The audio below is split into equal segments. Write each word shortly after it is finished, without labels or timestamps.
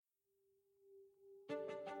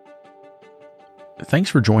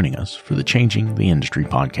Thanks for joining us for the Changing the Industry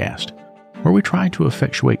podcast, where we try to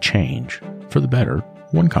effectuate change for the better,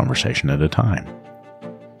 one conversation at a time.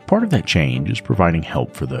 Part of that change is providing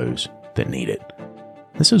help for those that need it.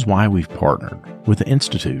 This is why we've partnered with the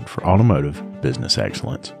Institute for Automotive Business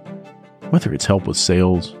Excellence. Whether it's help with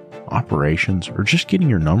sales, operations, or just getting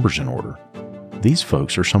your numbers in order, these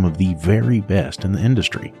folks are some of the very best in the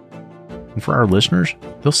industry. And for our listeners,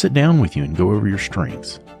 they'll sit down with you and go over your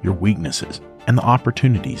strengths, your weaknesses, and the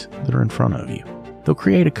opportunities that are in front of you. They'll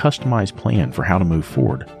create a customized plan for how to move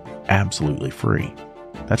forward, absolutely free.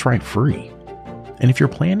 That's right, free. And if your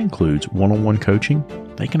plan includes one-on-one coaching,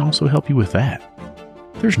 they can also help you with that.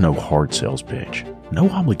 There's no hard sales pitch, no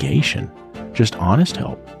obligation, just honest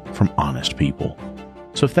help from honest people.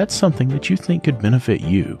 So if that's something that you think could benefit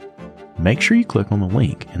you, make sure you click on the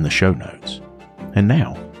link in the show notes. And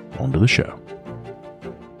now, on to the show.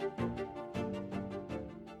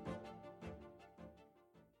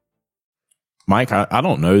 Mike, I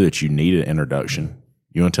don't know that you need an introduction.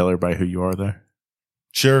 You want to tell everybody who you are, though?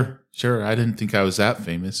 Sure. I didn't think I was that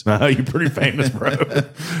famous. No, you're pretty famous, bro.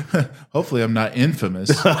 Hopefully I'm not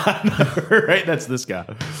infamous. Right? That's this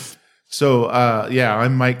guy. So,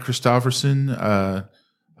 I'm Mike Christopherson.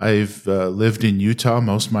 I've lived in Utah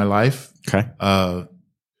most of my life. Okay.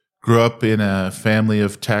 Grew up in a family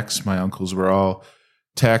of techs. My uncles were all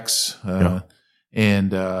techs.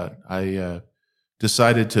 And I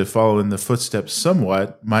decided to follow in the footsteps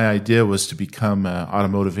somewhat. My idea was to become an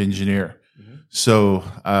automotive engineer. Mm-hmm. So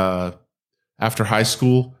after high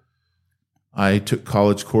school, I took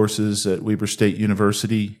college courses at Weber State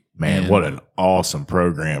University. Man, what an awesome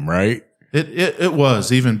program, right? It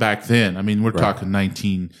was, even back then. I mean, we're talking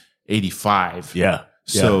 1985. Yeah.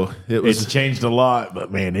 So it's changed a lot,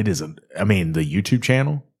 but man, the YouTube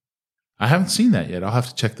channel. I haven't seen that yet. I'll have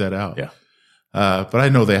to check that out. Yeah. But I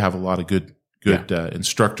know they have a lot of good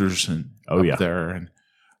instructors up there. And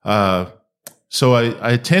so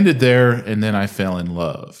I attended there, and then I fell in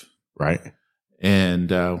love. Right.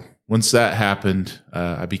 And once that happened,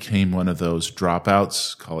 I became one of those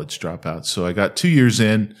college dropouts. So I got 2 years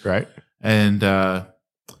in. Right. And I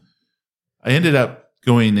ended up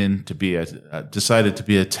going in to decided to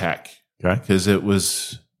be a tech. Okay. Because it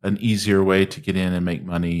was an easier way to get in and make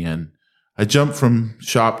money. And I jumped from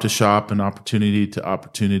shop to shop and opportunity to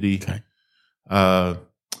opportunity. Okay.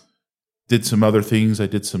 Did some other things. I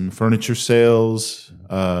did some furniture sales.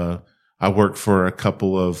 I worked for a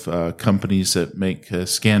couple of companies that make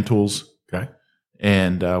scan tools. Okay.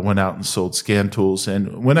 And went out and sold scan tools.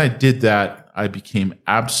 And when I did that, I became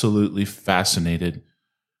absolutely fascinated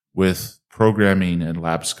with programming and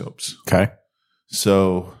lab scopes. Okay.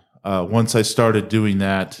 So once I started doing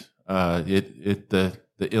that, the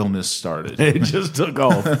illness started. It just took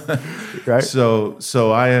off. Right.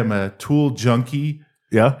 So I am a tool junkie.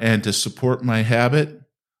 Yeah. And to support my habit,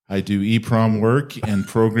 I do EEPROM work and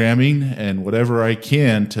programming and whatever I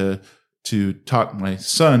can to talk my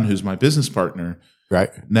son, who's my business partner,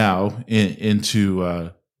 right now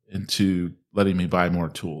into letting me buy more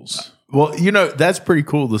tools. Well, that's pretty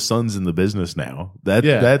cool. The son's in the business now.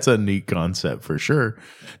 That's a neat concept for sure.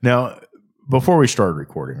 Now, before we started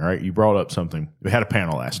recording, right, you brought up something. We had a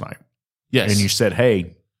panel last night. Yes. And you said,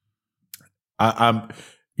 hey, I'm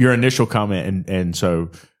your initial comment. And so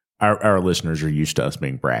our listeners are used to us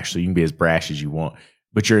being brash. So you can be as brash as you want.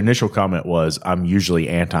 But your initial comment was, I'm usually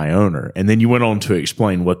anti-owner. And then you went on to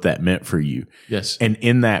explain what that meant for you. Yes. And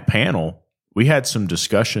in that panel, we had some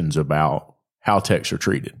discussions about how techs are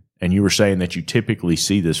treated. And you were saying that you typically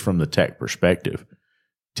see this from the tech perspective.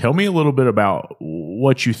 Tell me a little bit about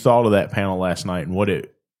what you thought of that panel last night and what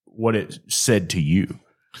it said to you.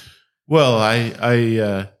 Well,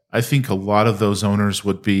 I think a lot of those owners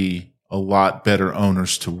would be a lot better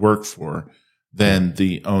owners to work for than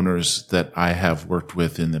the owners that I have worked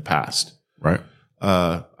with in the past. Right.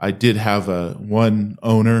 I did have one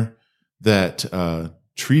owner that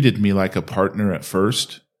treated me like a partner at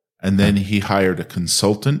first. And then he hired a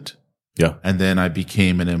consultant. Yeah. And then I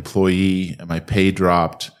became an employee, and my pay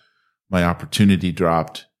dropped, my opportunity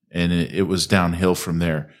dropped, and it was downhill from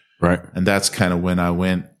there. Right. And that's kind of when I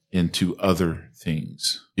went into other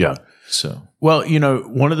things. Yeah. So, well,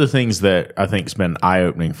 one of the things that I think has been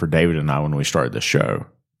eye-opening for David and I when we started the show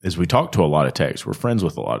is we talk to a lot of techs. We're friends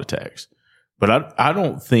with a lot of techs. But I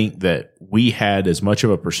don't think that we had as much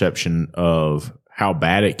of a perception of how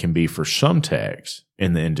bad it can be for some techs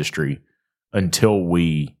in the industry until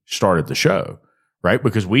we started the show, right?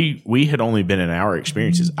 Because we had only been in our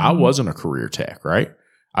experiences. I wasn't a career tech, right?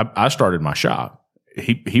 I started my shop.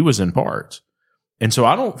 He was in parts. And so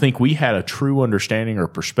I don't think we had a true understanding or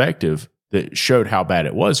perspective that showed how bad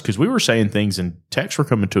it was, because we were saying things and techs were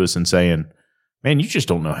coming to us and saying, man, you just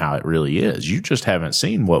don't know how it really is. You just haven't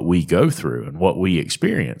seen what we go through and what we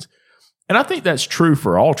experience. And I think that's true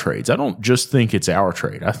for all trades. I don't just think it's our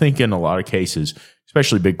trade. I think in a lot of cases,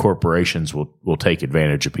 especially big corporations will take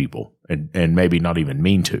advantage of people and maybe not even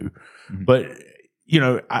mean to. Mm-hmm. But,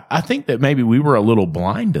 I think that maybe we were a little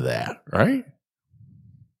blind to that, right?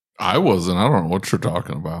 I wasn't. I don't know what you're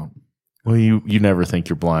talking about. Well, you never think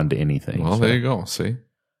you're blind to anything. Well, there you go. See?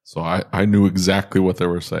 So I knew exactly what they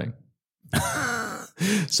were saying.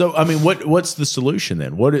 So, I mean, what's the solution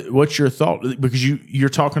then? What's your thought? Because you're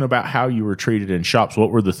talking about how you were treated in shops.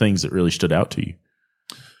 What were the things that really stood out to you?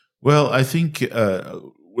 Well, I think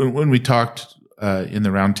when we talked in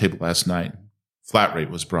the roundtable last night, flat rate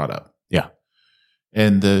was brought up. Yeah.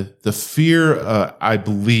 And the fear, I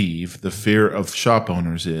believe, the fear of shop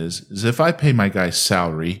owners is if I pay my guy's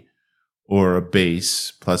salary or a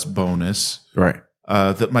base plus bonus, right,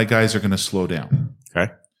 that my guys are going to slow down.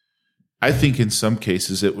 Okay. I think in some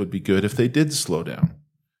cases it would be good if they did slow down,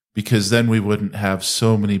 because then we wouldn't have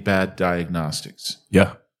so many bad diagnostics.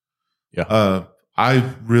 Yeah. Yeah.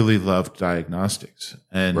 I really loved diagnostics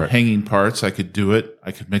and hanging parts. I could do it.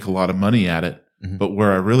 I could make a lot of money at it. Mm-hmm. But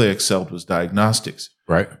where I really excelled was diagnostics.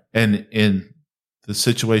 Right. And in the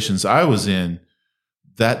situations I was in,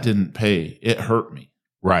 that didn't pay. It hurt me.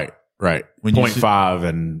 Right. Right.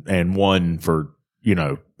 0.5 and 1 for,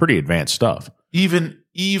 pretty advanced stuff. Even.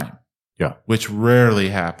 Yeah. Which rarely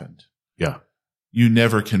happened. Yeah. You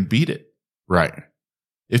never can beat it. Right.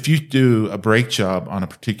 If you do a brake job on a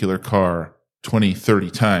particular car 20,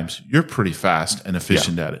 30 times, you're pretty fast and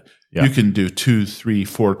efficient at it. Yeah. You can do 2, 3,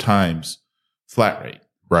 4 times flat rate.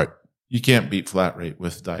 Right. You can't beat flat rate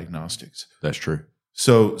with diagnostics. That's true.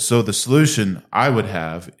 So the solution I would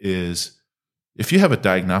have is, if you have a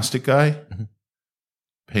diagnostic guy, mm-hmm.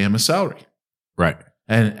 pay him a salary. Right.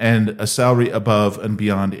 And a salary above and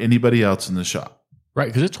beyond anybody else in the shop. Right,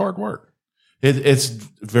 because it's hard work. It's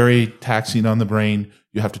very taxing on the brain.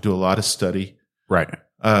 You have to do a lot of study. Right.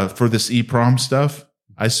 For this EPROM stuff,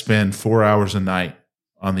 I spend 4 hours a night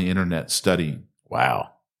on the internet studying. Wow.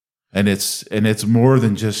 And it's more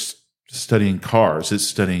than just studying cars. It's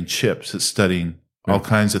studying chips. It's studying all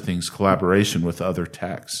kinds of things, collaboration with other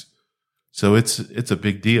techs. So it's a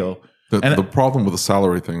big deal. The problem with the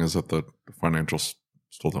salary thing is that the financials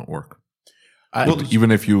still don't work.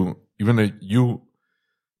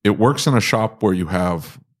 It works in a shop where you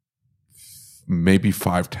have maybe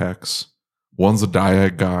 5 techs. One's a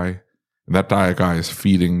diag guy, and that diag guy is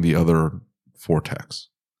feeding the other 4 techs.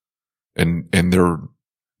 And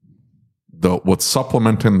what's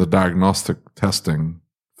supplementing the diagnostic testing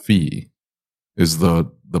fee is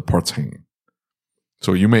the parts hanging.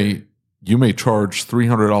 So you may charge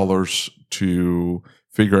 $300 to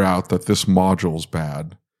figure out that this module's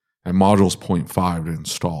bad and module's 0.5 to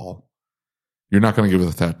install. You're not going to give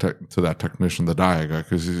it to that technician, the diag guy,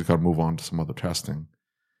 because he's got to move on to some other testing.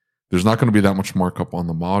 There's not going to be that much markup on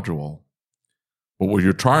the module. But what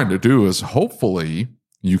you're trying to do is hopefully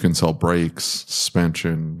you can sell brakes,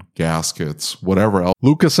 suspension, gaskets, whatever else.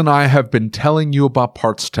 Lucas and I have been telling you about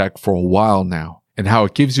Parts Tech for a while now, and how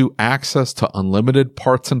it gives you access to unlimited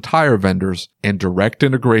parts and tire vendors and direct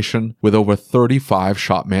integration with over 35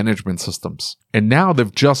 shop management systems. And now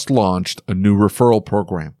they've just launched a new referral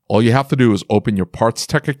program. All you have to do is open your Parts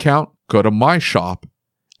Tech account, go to My Shop,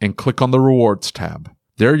 and click on the Rewards tab.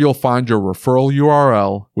 There you'll find your referral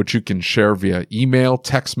URL, which you can share via email,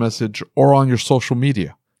 text message, or on your social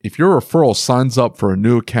media. If your referral signs up for a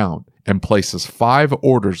new account and places 5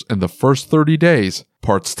 orders in the first 30 days,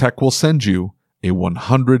 Parts Tech will send you a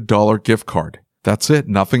 $100 gift card. That's it.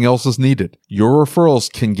 Nothing else is needed. Your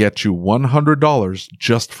referrals can get you $100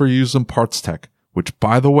 just for using Parts Tech, which,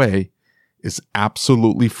 by the way, is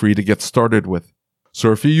absolutely free to get started with.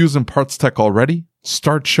 So if you're using Parts Tech already,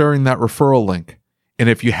 start sharing that referral link. And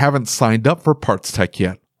if you haven't signed up for Parts Tech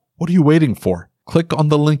yet, what are you waiting for? Click on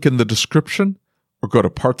the link in the description or go to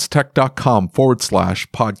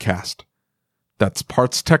partstech.com/podcast. That's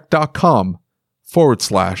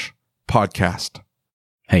partstech.com/podcast.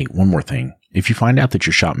 Hey, one more thing. If you find out that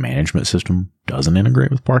your shop management system doesn't integrate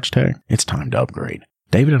with Parts Tech, it's time to upgrade.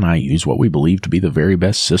 David and I use what we believe to be the very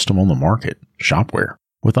best system on the market, Shopware.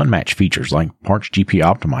 With unmatched features like Parts GP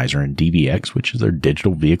Optimizer and DVX, which is their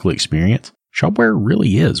digital vehicle experience, Shopware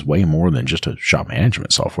really is way more than just a shop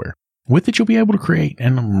management software. With it, you'll be able to create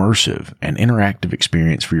an immersive and interactive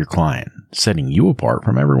experience for your client, setting you apart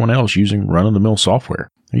from everyone else using run-of-the-mill software.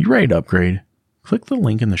 Are you ready to upgrade? Click the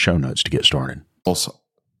link in the show notes to get started. Also,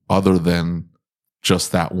 other than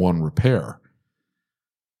just that one repair,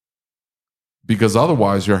 because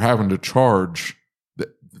otherwise you're having to charge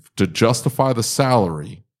to justify the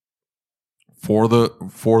salary for the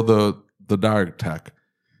diag tech.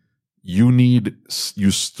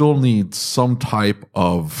 You still need some type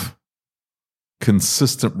of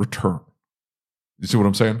consistent return. You see what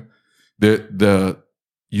I'm saying?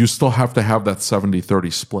 You still have to have that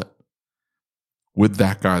 70-30 split with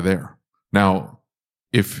that guy there. Now,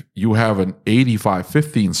 if you have an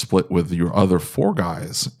 85-15 split with your other 4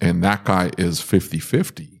 guys and that guy is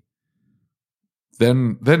 50-50,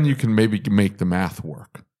 then you can maybe make the math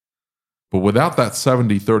work. But without that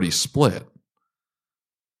 70-30 split,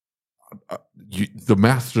 the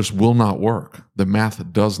math just will not work. The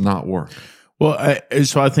math does not work. Well,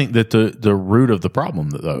 so I think that the root of the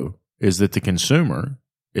problem, though, is that the consumer,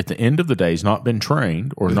 at the end of the day, has not been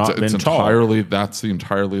trained or not been taught. That's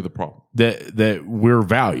entirely the problem. That we're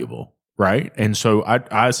valuable, right? And so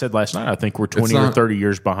I said last night, I think we're 20 or 30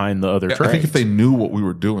 years behind the other trades. I think if they knew what we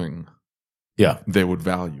were doing, they would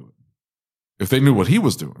value it. If they knew what he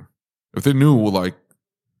was doing, if they knew, like,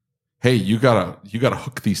 hey, you gotta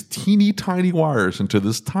hook these teeny tiny wires into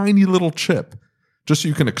this tiny little chip just so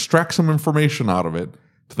you can extract some information out of it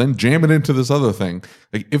to then jam it into this other thing.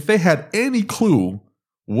 Like, if they had any clue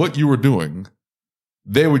what you were doing,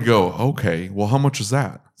 they would go, okay, well, how much is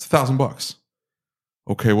that? It's $1,000.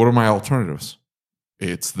 Okay, what are my alternatives?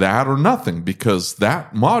 It's that or nothing, because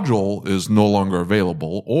that module is no longer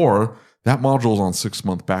available, or that module is on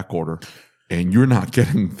 6-month back order, and you're not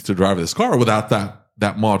getting to drive this car without that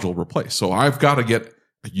module replaced. So I've got to get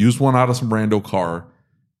a used one out of some rando car,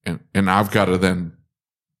 and I've got to then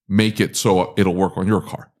make it so it'll work on your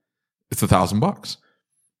car. It's $1,000.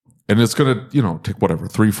 And it's going to, take whatever,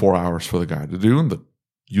 3-4 hours for the guy to do, and the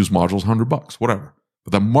used module's $100, whatever.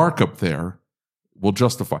 But the markup there will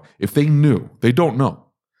justify. If they knew, they don't know.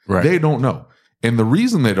 Right. They don't know. And the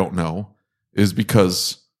reason they don't know is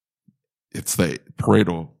because it's the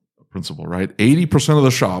Pareto principle, right? 80% of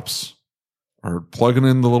the shops are plugging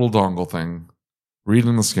in the little dongle thing,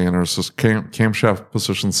 reading the scanner. It's just camshaft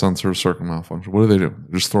position sensor, circuit malfunction. What do? They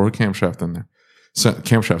just throw a camshaft in there,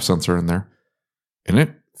 camshaft sensor in there, and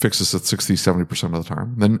it fixes it 60-70% of the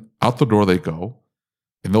time. Then out the door they go,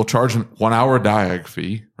 and they'll charge an 1 hour diag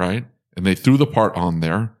fee, right? And they threw the part on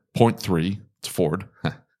there, 0.3, it's Ford,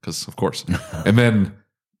 because of course. And then,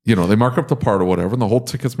 they mark up the part or whatever, and the whole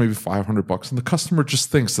ticket's maybe $500, and the customer just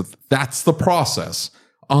thinks that that's the process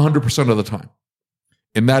 100% of the time.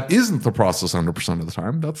 And that isn't the process 100% of the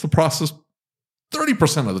time. That's the process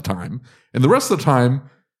 30% of the time. And the rest of the time,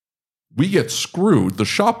 we get screwed. The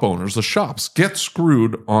shop owners, the shops get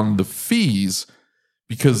screwed on the fees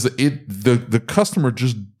because the customer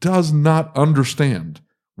just does not understand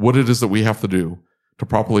what it is that we have to do to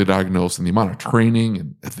properly diagnose, and the amount of training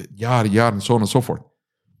and yada, yada, and so on and so forth.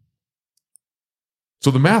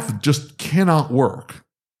 So the math just cannot work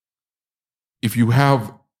if you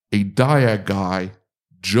have a diag guy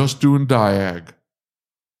just doing diag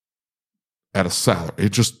at a salary.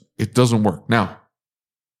 It doesn't work. Now,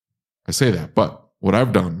 I say that, but what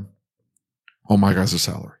I've done, oh my guy's a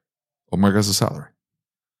salary. Oh my guy's a salary.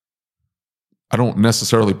 I don't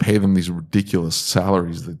necessarily pay them these ridiculous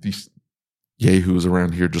salaries that these yahoos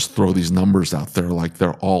around here just throw these numbers out there like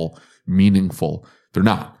they're all meaningful. They're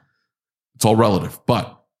not. It's all relative,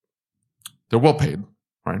 but they're well paid,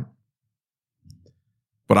 right?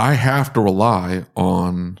 But I have to rely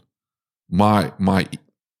on the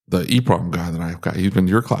EEPROM guy that I've got. He's been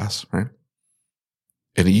to your class, right?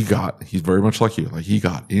 And he's very much like you. Like, he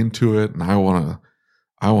got into it, and I want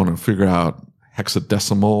to figure out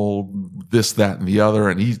hexadecimal, this, that, and the other.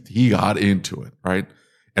 And he got into it, right?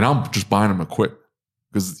 And I'm just buying him equipment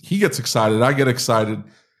because he gets excited. I get excited.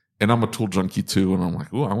 And I'm a tool junkie too. And I'm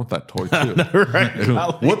like, ooh, I want that toy too.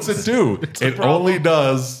 Right. What's it do? It only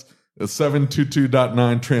does a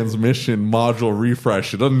 722.9 transmission module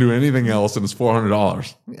refresh. It doesn't do anything else, and it's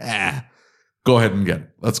 $400. Yeah. Go ahead and get it.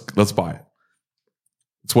 Let's buy it.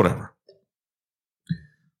 It's whatever.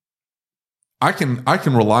 I can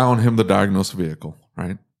rely on him to diagnose a vehicle,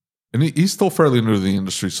 right? And he's still fairly new to the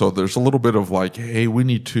industry, so there's a little bit of like, hey, we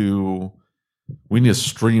need to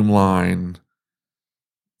streamline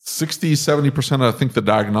 60-70%. I think the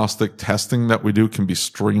diagnostic testing that we do can be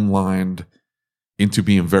streamlined into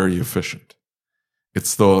being very efficient.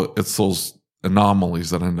 It's those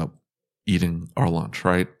anomalies that end up eating our lunch,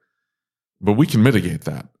 right? But we can mitigate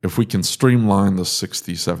that if we can streamline the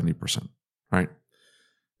 60-70%, right?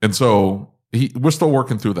 And so we're still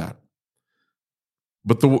working through that.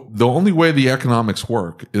 But the only way the economics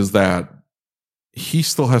work is that he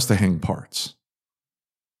still has to hang parts.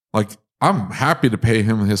 Like, I'm happy to pay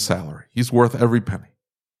him his salary. He's worth every penny.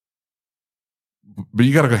 but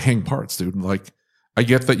you got to go hang parts, dude. Like, I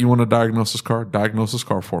get that you want to diagnose this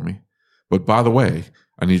car for me. But by the way,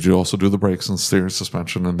 I need you to also do the brakes and steering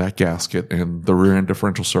suspension and that gasket and the rear end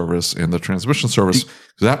differential service and the transmission service.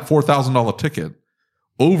 Because that $4,000 ticket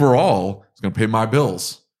overall is going to pay my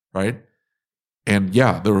bills, right? And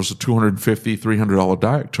yeah, there was a $250, $300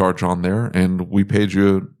 DIAC charge on there, and we paid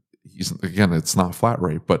you. Again, it's not flat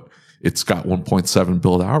rate, but it's got 1.7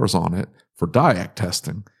 billed hours on it for DIAC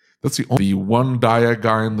testing. That's the one DIAC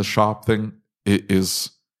guy in the shop thing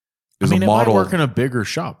is a model. It might work in a bigger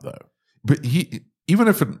shop though. But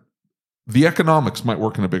the economics might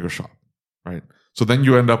work in a bigger shop, right? So then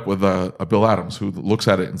you end up with a Bill Adams who looks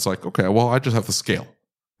at it and it's like, okay, well, I just have to scale.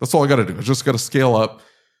 That's all I got to do. I just got to scale up.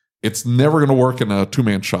 It's never going to work in a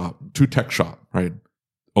two-man shop, two-tech shop, right?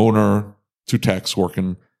 Owner, two techs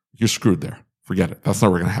working. You're screwed there. Forget it. That's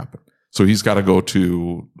never going to happen. So he's got to go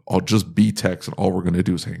to, I'll just be techs and all we're going to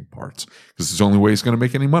do is hang parts because it's the only way he's going to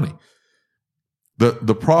make any money.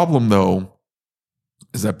 The problem, though,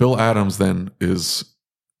 is that Bill Adams then is,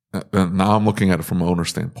 and now I'm looking at it from an owner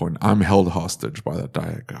standpoint, I'm held hostage by that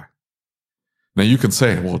DIAC guy. Now you can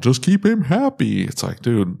say, well, just keep him happy. It's like,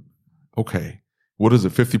 dude, okay. What is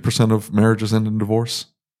it? 50% of marriages end in divorce?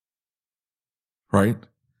 Right?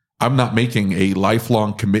 I'm not making a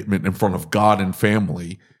lifelong commitment in front of God and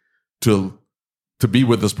family to be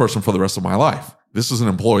with this person for the rest of my life. This is an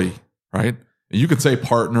employee, right? And you can say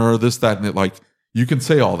partner, this, that, and it. Like, you can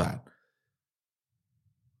say all that.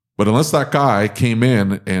 But unless that guy came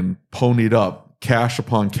in and ponied up cash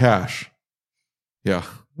upon cash, yeah.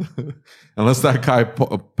 Unless that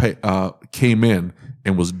guy came in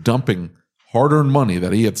and was dumping hard-earned money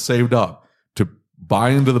that he had saved up to buy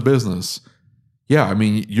into the business, yeah, I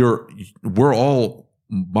mean,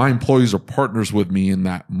 my employees are partners with me in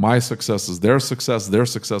that my success is their success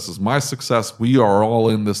is my success. We are all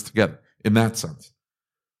in this together in that sense.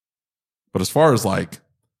 But as far as like,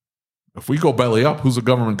 if we go belly up, who's the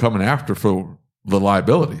government coming after for the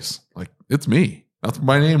liabilities? Like, it's me. That's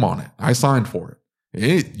my name on it. I signed for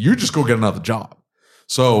it. You just go get another job.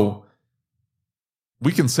 So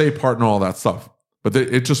we can say partner all that stuff, but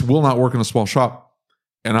it just will not work in a small shop.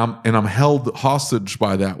 And I'm held hostage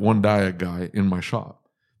by that one DIAC guy in my shop.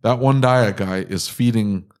 That one DIAC guy is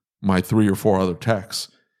feeding my 3 or 4 other techs.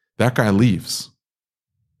 That guy leaves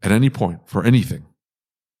at any point for anything.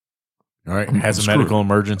 All right. Has a medical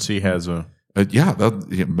emergency,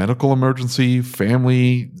 medical emergency,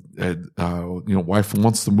 family, wife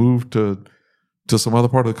wants to move to some other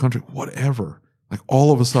part of the country, whatever. Like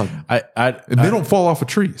all of a sudden. And they don't fall off of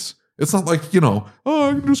trees. It's not like, I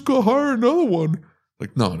can just go hire another one.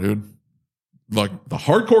 Like, no, dude. Like the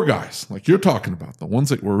hardcore guys, like you're talking about, the ones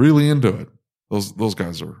that were really into it, those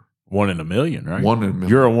guys are 1 in a million, right? 1 in a million.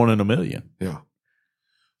 You're a 1 in a million. Yeah.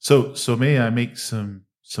 So may I make some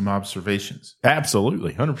observations?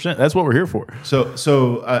 Absolutely. 100%. That's what we're here for.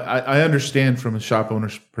 So I understand from a shop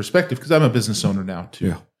owner's perspective, because I'm a business owner now too.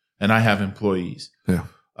 Yeah. And I have employees. Yeah.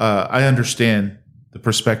 I understand the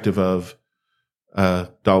perspective of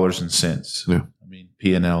dollars and cents. Yeah. I mean,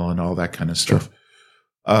 P&L and all that kind of stuff. Sure.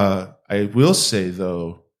 I will say,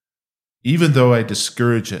 though, even though I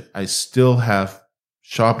discourage it, I still have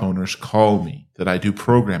shop owners call me that I do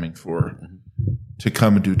programming for to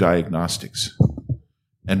come and do diagnostics.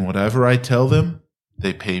 And whatever I tell them,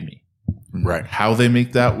 they pay me. Right. How they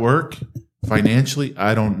make that work financially,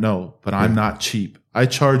 I don't know, but I'm not cheap. I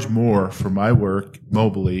charge more for my work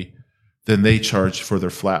mobily than they charge for their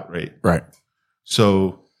flat rate. Right.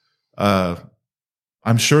 So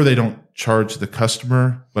I'm sure they don't charge the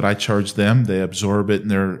customer, but I charge them. They absorb it in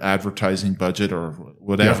their advertising budget or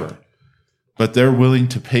whatever. Yeah. But they're willing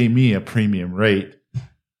to pay me a premium rate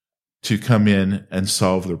to come in and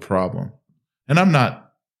solve their problem. And I'm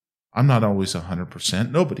not always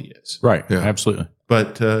 100%. Nobody is. Right. Yeah, absolutely.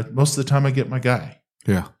 But most of the time I get my guy.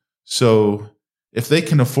 Yeah. So if they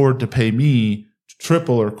can afford to pay me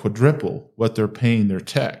triple or quadruple what they're paying their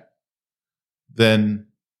tech, then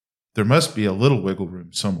there must be a little wiggle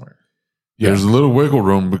room somewhere. Yeah. There's a little wiggle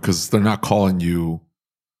room because they're not calling you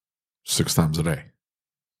 6 times a day.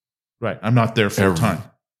 Right. I'm not there full time.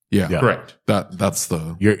 Yeah. Correct. That's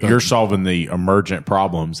the you're solving the emergent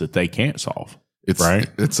problems that they can't solve. Right.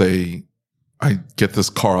 I get this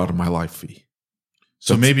car out of my life fee.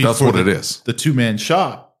 So maybe that's what it is. The 2-man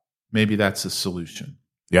shop, maybe that's a solution.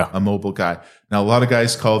 Yeah. A mobile guy. Now a lot of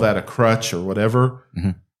guys call that a crutch or whatever.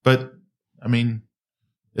 Mm-hmm. But I mean,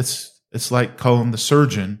 it's like calling the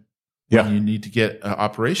surgeon when you need to get an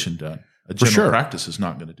operation done. A general practice is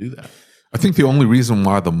not going to do that. I think the only reason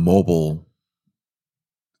why the mobile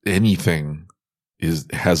anything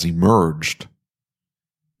has emerged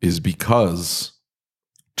is because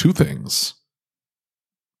two things.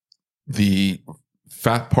 The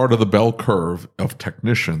fat part of the bell curve of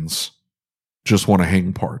technicians just want to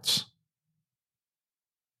hang parts.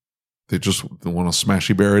 They want to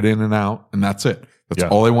smashy bear it in and out, and that's it. That's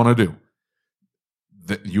all they want to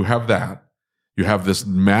do. You have that. You have this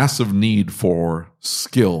massive need for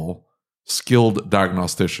skilled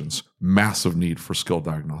diagnosticians. Massive need for skilled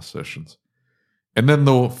diagnosticians. And then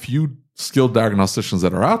the few skilled diagnosticians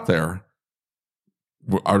that are out there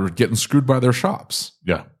are getting screwed by their shops.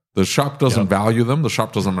 Yeah. The shop doesn't value them. The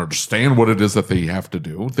shop doesn't understand what it is that they have to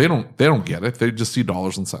do. They don't get it. They just see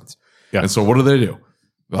dollars and cents. Yeah. And so what do?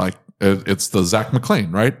 Like it's the Zach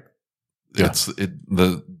McClain, right? Yeah.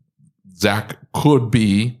 The Zach could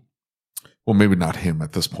be, well, maybe not him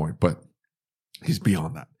at this point, but he's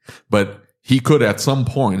beyond that. But he could at some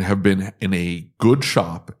point have been in a good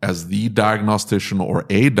shop as the diagnostician or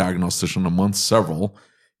a diagnostician amongst several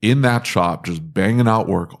in that shop, just banging out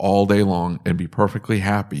work all day long and be perfectly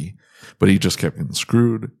happy. But he just kept getting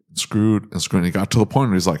screwed. And he got to the point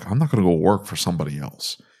where he's like, I'm not going to go work for somebody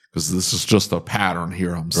else because this is just a pattern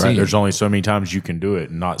here I'm seeing. There's only so many times you can do it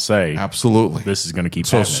and not say, absolutely, this is going to keep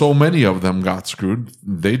happening. So many of them got screwed.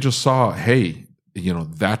 They just saw, hey,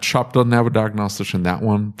 that shop doesn't have a diagnostician, that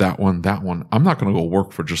one. I'm not going to go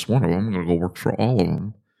work for just one of them. I'm going to go work for all of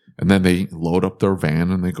them. And then they load up their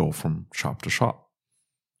van and they go from shop to shop.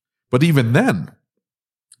 But even then,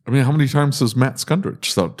 I mean, how many times has Matt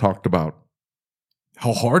Skundrich talked about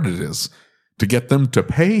how hard it is to get them to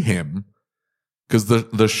pay him? Because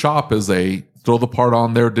the shop is a throw the part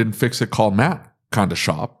on there, didn't fix it, call Matt kind of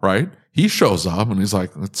shop, right? He shows up and he's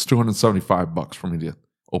like, it's $275 for me to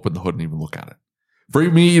open the hood and even look at it. For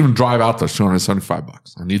me to even drive out there,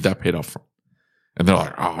 $275. I need that paid up front. And they're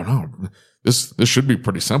like, oh no, this should be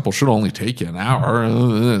pretty simple. Should only take you an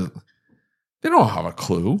hour. They don't have a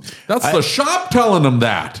clue. That's the shop telling them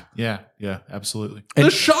that. Yeah, absolutely.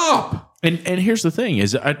 The shop. And here's the thing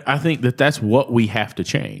is I think that's what we have to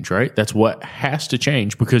change, right? That's what has to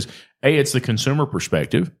change because it's the consumer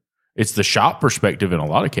perspective. It's the shop perspective in a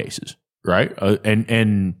lot of cases, right?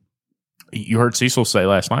 And you heard Cecil say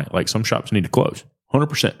last night, like some shops need to close.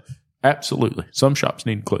 100%. Absolutely. Some shops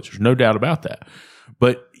need to close. There's no doubt about that.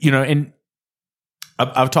 But, and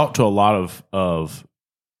I've talked to a lot of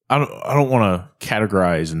I don't want to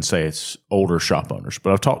categorize and say it's older shop owners,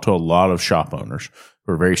 but I've talked to a lot of shop owners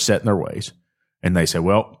who are very set in their ways. And they say,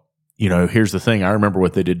 well, here's the thing. I remember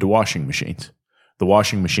what they did to washing machines. The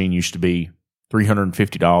washing machine used to be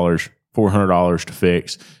 $350, $400 to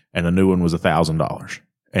fix, and a new one was $1,000.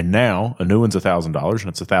 And now a new one's $1,000 and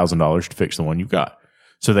it's $1,000 to fix the one you've got.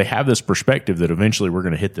 So they have this perspective that eventually we're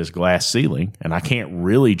going to hit this glass ceiling and I can't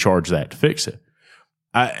really charge that to fix it.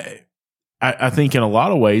 I think in a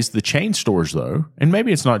lot of ways, the chain stores, though, and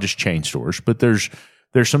maybe it's not just chain stores, but there's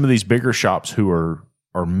some of these bigger shops who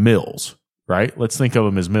are mills, right? Let's think of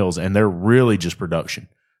them as mills, and they're really just production.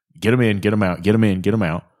 Get them in, get them out, get them in, get them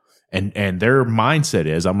out. And their mindset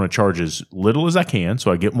is, I'm going to charge as little as I can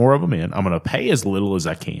so I get more of them in. I'm going to pay as little as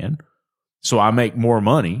I can so I make more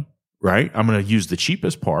money, right? I'm going to use the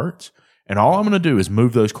cheapest parts, and all I'm going to do is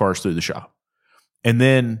move those cars through the shop. And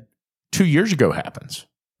then 2 years ago happens.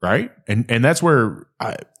 Right. And that's where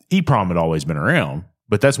EPROM had always been around.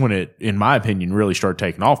 But that's when it, in my opinion, really started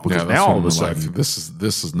taking off because now all of a sudden this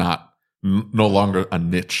is not no longer a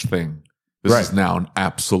niche thing. This is now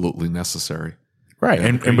absolutely necessary. Right.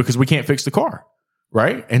 And because we can't fix the car.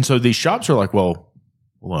 Right. And so these shops are like, well,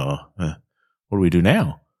 what do we do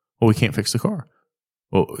now? Well, we can't fix the car.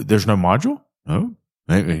 Well, there's no module? No.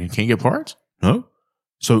 You can't get parts? No.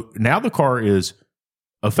 So now the car is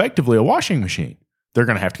effectively a washing machine. They're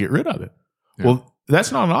going to have to get rid of it. Yeah. Well,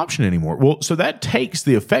 that's not an option anymore. Well, so that takes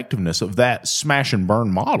the effectiveness of that smash and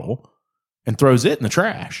burn model and throws it in the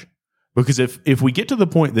trash. Because if we get to the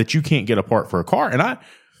point that you can't get a part for a car,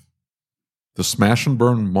 the smash and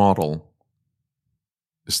burn model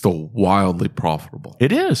is still wildly profitable.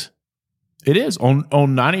 It is on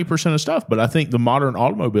 90% of stuff. But I think the modern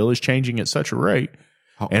automobile is changing at such a rate.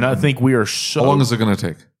 I think we are so. How long is it going to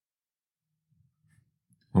take?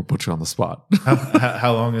 I'll put you on the spot.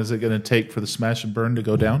 How long is it going to take for the smash and burn to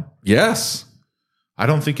go down? Yes. I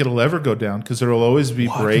don't think it'll ever go down because there will always be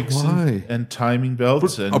brakes and timing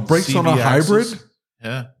belts. But and brakes CV on a hybrid?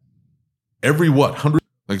 Yeah. Every 100?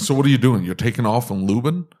 Like, so what are you doing? You're taking off and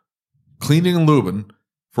lubing? Cleaning and lubing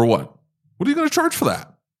for what? What are you going to charge for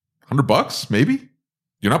that? $100 maybe?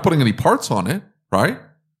 You're not putting any parts on it, right?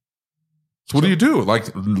 So what do you do? Like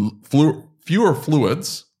fewer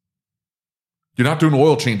fluids. You're not doing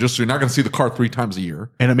oil changes, so you're not going to see the car 3 times a year.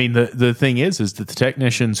 And I mean, the thing is that the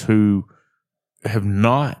technicians who have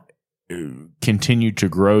not continue to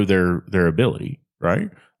grow their ability, right?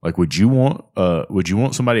 Like, would you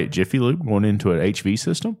want somebody at Jiffy Lube going into an HV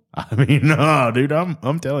system? I mean, no, dude,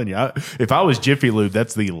 I'm telling you, if I was Jiffy Lube,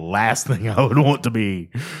 that's the last thing I would want to be.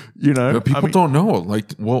 You know, people don't know.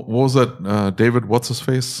 Like, what was that? David, what's his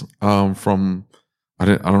face? From I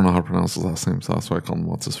don't know how to pronounce his last name, so that's why I call him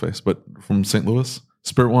what's his face. But from St. Louis,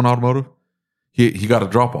 Spirit One Automotive, he got a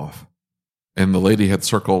drop off, and the lady had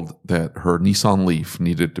circled that her Nissan Leaf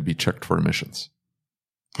needed to be checked for emissions.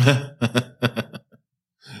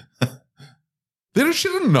 She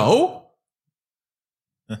didn't know.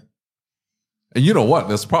 And you know what?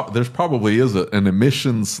 There's probably is an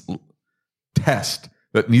emissions test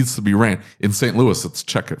that needs to be ran. In St. Louis, it's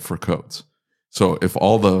check it for codes. So if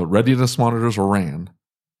all the readiness monitors are ran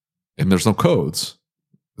and there's no codes,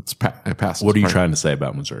 it passes. What are you trying to say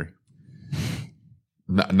about Missouri?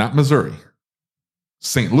 Not Missouri.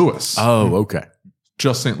 St. Louis. Oh, okay.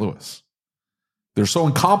 Just St. Louis. They're so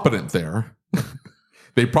incompetent there.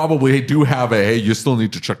 They probably do have hey, you still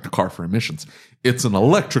need to check the car for emissions. It's an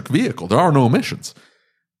electric vehicle. There are no emissions.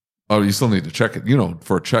 Oh, you still need to check it,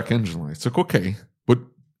 for a check engine light. It's like, okay. But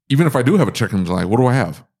even if I do have a check engine light, what do I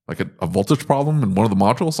have? Like a voltage problem in one of the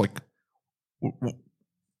modules? Like, what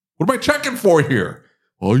am I checking for here?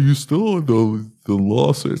 Oh, you still in the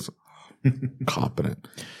losses. Competent.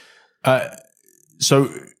 So,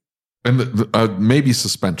 and maybe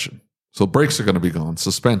suspension. So brakes are going to be gone.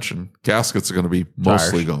 Suspension, gaskets are going to be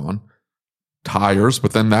mostly gone. Tires,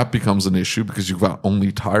 but then that becomes an issue because you've got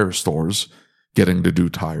only tire stores getting to do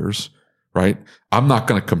tires, right? I'm not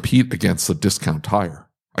going to compete against a discount tire.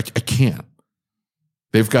 I can't.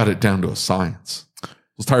 They've got it down to a science.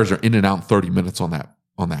 Those tires are in and out in 30 minutes on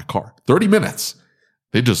that car. 30 minutes.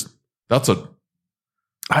 I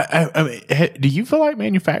mean, do you feel like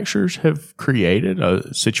manufacturers have created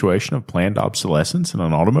a situation of planned obsolescence in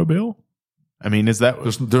an automobile? I mean, is that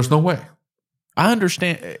there's no way. I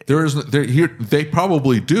understand. They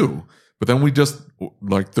probably do, but then we just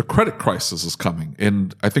like the credit crisis is coming,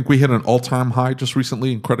 and I think we hit an all-time high just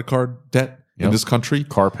recently in credit card debt in this country.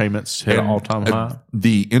 Car payments hit an all-time high.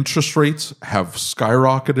 The interest rates have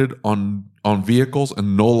skyrocketed on vehicles,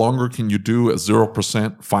 and no longer can you do a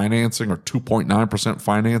 0% financing or 2.9%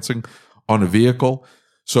 financing on a vehicle.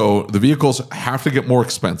 So the vehicles have to get more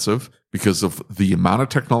expensive because of the amount of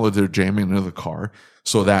technology they're jamming into the car.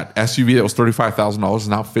 So that SUV that was $35,000 is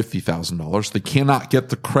now $50,000. They cannot get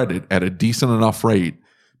the credit at a decent enough rate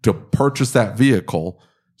to purchase that vehicle.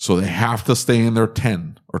 So they have to stay in their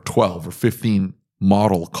 10 or 12 or 15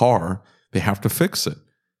 model car. They have to fix it.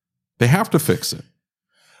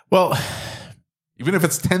 Well, even if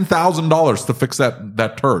it's $10,000 to fix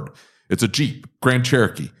that turd, it's a Jeep Grand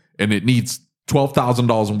Cherokee, and it needs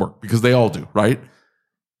 $12,000 in work because they all do, right?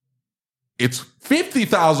 It's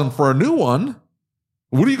 $50,000 for a new one.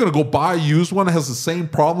 What are you going to go buy a used one that has the same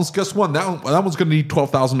problems? Guess what? That one's going to need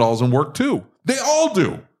 $12,000 in work too. They all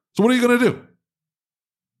do. So what are you going to do?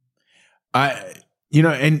 I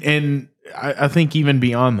think even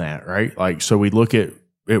beyond that, right? Like, so we look at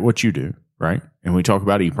what you do, right? And we talk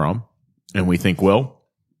about EEPROM, and we think, well,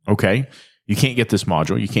 okay, you can't get this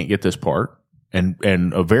module, you can't get this part, and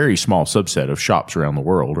a very small subset of shops around the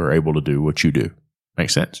world are able to do what you do.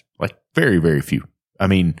 Makes sense? Like, very, very few. I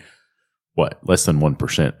mean, what? Less than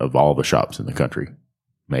 1% of all the shops in the country,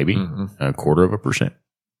 maybe a quarter of a percent,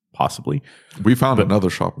 possibly. We found another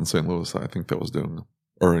shop in St. Louis, I think, that was doing,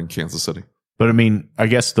 or in Kansas City. But I mean, I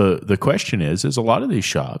guess the question is a lot of these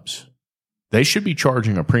shops, they should be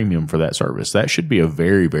charging a premium for that service. That should be a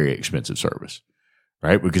very, very expensive service,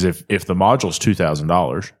 right? Because if the module is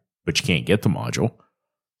 $2,000, but you can't get the module,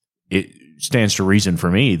 it stands to reason for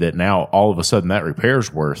me that now all of a sudden that repair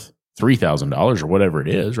is worth $3,000 or whatever it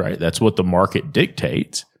is, right? That's what the market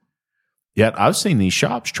dictates. Yet I've seen these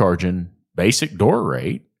shops charging basic door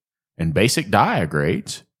rate and basic diag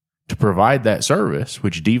rates to provide that service,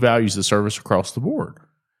 which devalues the service across the board.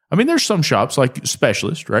 I mean, there's some shops like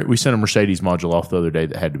Specialist, right? We sent a Mercedes module off the other day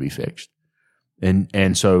that had to be fixed.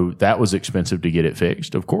 And so that was expensive to get it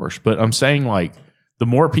fixed, of course. But I'm saying, like, the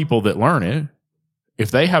more people that learn it, if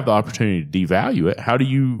they have the opportunity to devalue it,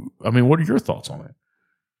 what are your thoughts on it?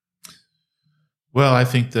 Well, I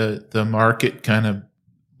think the market kind of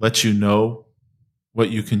lets you know what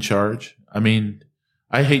you can charge. I mean,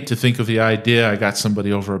 I hate to think of the idea I got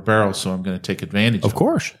somebody over a barrel, so I'm going to take advantage of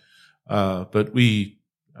course. But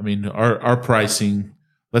our pricing,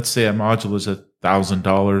 let's say a module is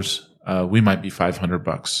 $1,000, we might be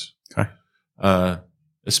 $500. Okay.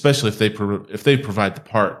 Especially if they provide the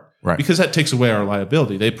part. Right. Because that takes away our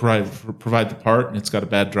liability. They provide the part and it's got a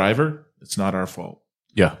bad driver. It's not our fault.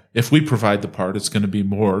 Yeah. If we provide the part, it's going to be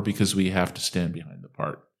more because we have to stand behind the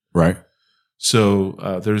part. Right.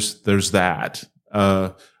 So there's that.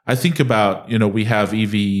 I think about, we have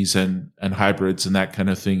EVs and hybrids and that kind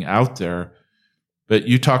of thing out there, but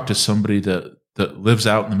you talk to somebody that lives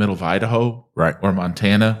out in the middle of Idaho, right, or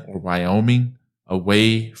Montana or Wyoming,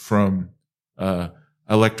 away from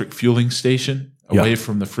electric fueling station, away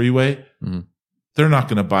from the freeway. Mm-hmm. They're not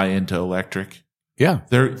going to buy into electric. Yeah.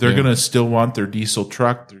 They're going to still want their diesel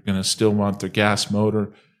truck. They're going to still want their gas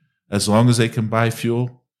motor. As long as they can buy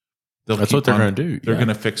fuel, that's what they're going to do. They're going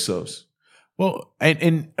to fix those. Well,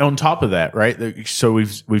 and on top of that, right? So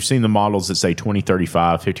we've seen the models that say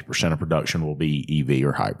 2035, 50% of production will be EV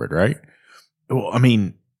or hybrid, right? Well, I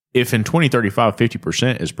mean, if in 2035,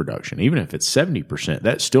 50% is production, even if it's 70%,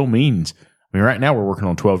 that still means, right now we're working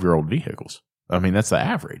on 12-year-old vehicles. I mean, that's the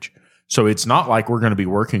average. So it's not like we're going to be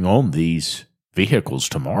working on these vehicles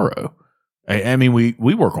tomorrow. I mean,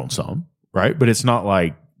 we work on some, right? But it's not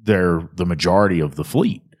like they're the majority of the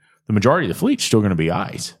fleet. The majority of the fleet's still going to be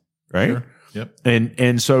ICE, right? Sure. Yep.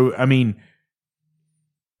 And so, I mean,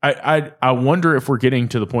 I wonder if we're getting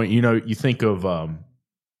to the point, you think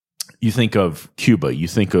of Cuba, you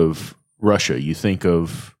think of Russia, you think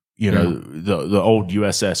of, the old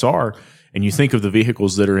USSR, and you think of the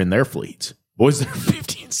vehicles that are in their fleets. Boys that are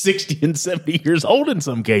 50 and 60 and 70 years old in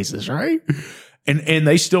some cases, right? And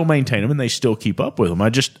they still maintain them and they still keep up with them.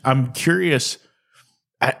 I'm curious.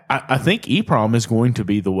 I think EPROM is going to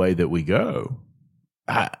be the way that we go.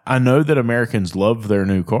 I know that Americans love their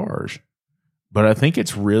new cars, but I think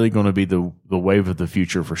it's really going to be the wave of the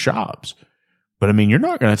future for shops. But I mean, you're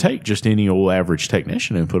not going to take just any old average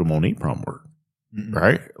technician and put them on EPROM work,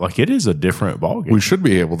 right? Like, it is a different ballgame. We should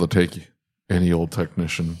be able to take any old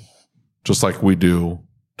technician, just like we do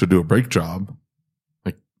to do a brake job.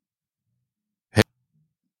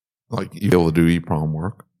 Like you're able to do EPROM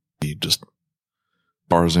work. You just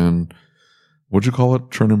bars in, what'd you call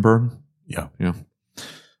it? Churn and burn? Yeah. Yeah.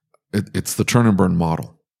 It's the churn and burn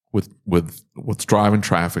model with what's driving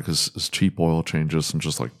traffic is cheap oil changes and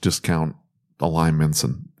just like discount alignments,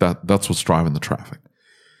 and that's what's driving the traffic.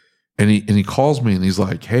 And he calls me and he's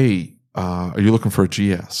like, "Hey, are you looking for a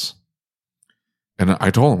GS?" And I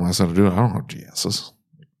told him, I said, "Dude, I don't have GSs.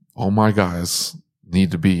 All my guys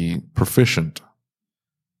need to be proficient.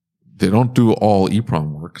 They don't do all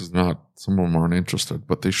EPROM work because some of them aren't interested,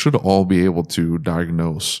 but they should all be able to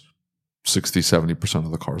diagnose 60-70%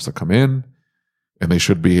 of the cars that come in, and they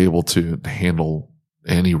should be able to handle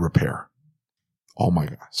any repair. All my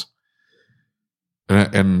guys."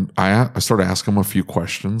 And I started asking him a few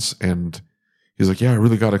questions, and he's like, "Yeah, I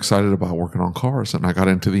really got excited about working on cars, and I got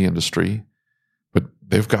into the industry, but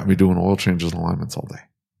they've got me doing oil changes and alignments all day,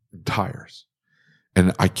 and tires,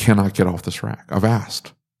 and I cannot get off this rack. I've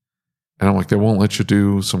asked." And I'm like, "They won't let you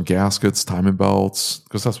do some gaskets, timing belts,"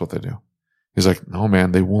 because that's what they do. He's like, "No,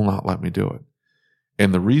 man, they will not let me do it."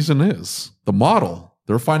 And the reason is the model,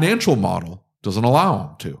 their financial model, doesn't allow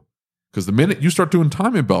them to. Because the minute you start doing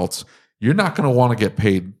timing belts, you're not going to want to get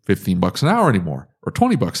paid $15 an hour anymore or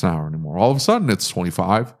 $20 an hour anymore. All of a sudden, it's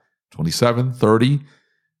 25, 27, 30,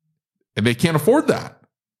 and they can't afford that.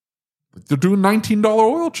 They're doing $19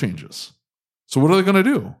 oil changes. So what are they going to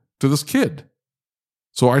do to this kid?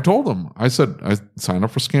 So I told them, I said, I sign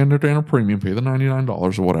up for Standard and a premium, pay the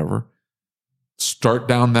 $99 or whatever. Start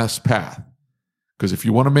down this path. Because if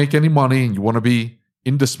you want to make any money and you want to be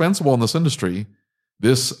indispensable in this industry,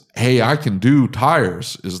 hey, I can do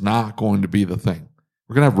tires is not going to be the thing.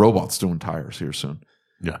 We're going to have robots doing tires here soon.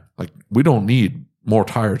 Yeah. Like, we don't need more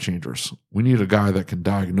tire changers. We need a guy that can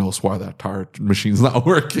diagnose why that tire machine's not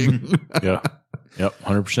working. Yeah. Yep.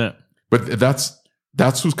 100%. But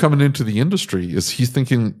that's who's coming into the industry, is he's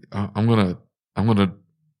thinking, I'm going to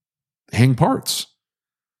hang parts.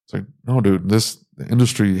 It's like, no, dude, the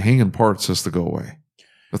industry hanging parts has to go away.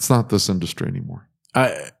 That's not this industry anymore.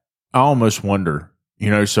 I almost wonder,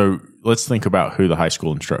 so let's think about who the high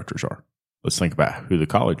school instructors are. Let's think about who the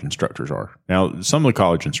college instructors are. Now, some of the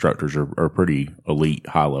college instructors are pretty elite,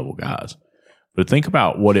 high-level guys. But think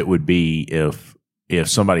about what it would be if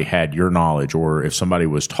somebody had your knowledge, or if somebody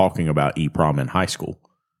was talking about EPROM in high school,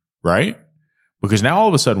 right? Because now all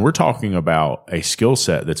of a sudden we're talking about a skill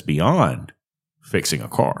set that's beyond fixing a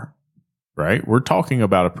car, right? We're talking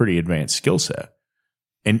about a pretty advanced skill set.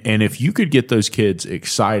 And if you could get those kids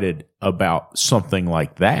excited about something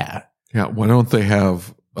like that. Yeah, why don't they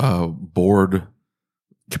have board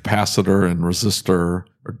capacitor and resistor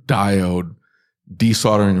or diode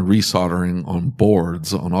desoldering and resoldering on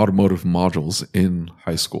boards on automotive modules in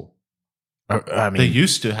high school? I mean, they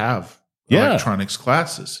used to have electronics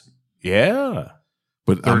classes. Yeah.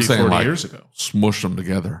 But 30, I'm saying 40 like years ago. smush them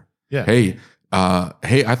together. Yeah. Hey,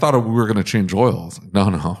 I thought we were going to change oils. No.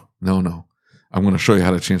 I'm going to show you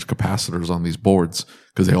how to change capacitors on these boards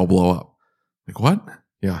because they all blow up. Like, what?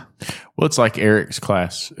 Yeah. Well, it's like Eric's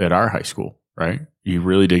class at our high school, right? You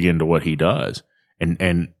really dig into what he does.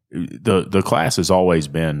 And the class has always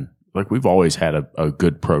been, like, we've always had a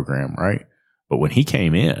good program, right? But when he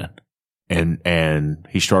came in and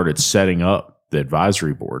he started setting up the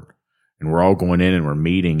advisory board, and we're all going in and we're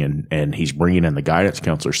meeting, and he's bringing in the guidance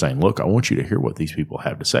counselor saying, look, I want you to hear what these people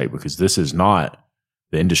have to say, because this is not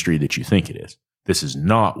the industry that you think it is. This is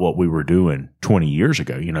not what we were doing 20 years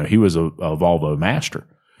ago. You know, he was a Volvo master.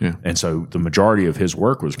 Yeah. And so the majority of his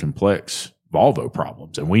work was complex Volvo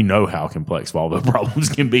problems. And we know how complex Volvo problems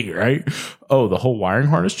can be, right? Oh, the whole wiring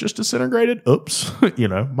harness just disintegrated. Oops.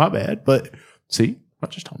 My bad. But see, I'm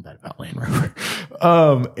not just talking bad about Land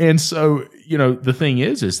Rover. And so, the thing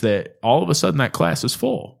is that all of a sudden that class is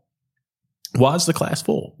full. Why is the class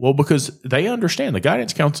full? Well, because they understand, the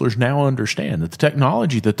guidance counselors now understand that the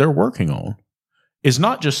technology that they're working on is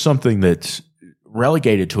not just something that's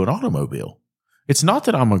relegated to an automobile. It's not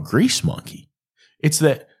that I'm a grease monkey. It's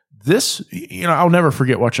that this, I'll never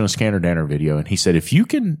forget watching a Scanner Danner video, and he said, if you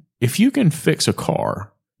can fix a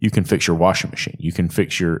car, you can fix your washing machine, you can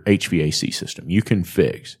fix your HVAC system, you can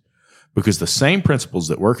fix, because the same principles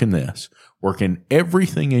that work in this work in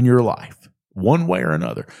everything in your life, one way or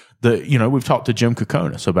another. We've talked to Jim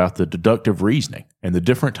Kokonis about the deductive reasoning and the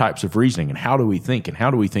different types of reasoning and how do we think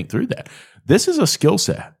through that. This is a skill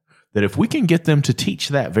set that if we can get them to teach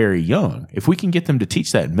that very young, if we can get them to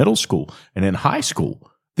teach that in middle school and in high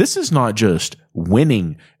school, this is not just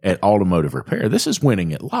winning at automotive repair. This is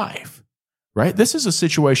winning at life, right? This is a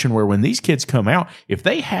situation where when these kids come out, if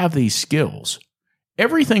they have these skills,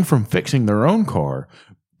 everything from fixing their own car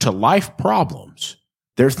to life problems,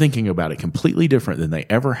 they're thinking about it completely different than they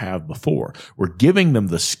ever have before. We're giving them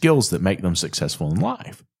the skills that make them successful in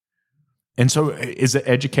life. And so is it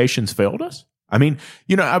education's failed us? I mean,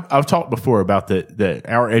 I've talked before about that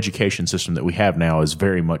our education system that we have now is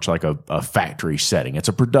very much like a factory setting. It's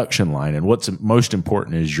a production line. And what's most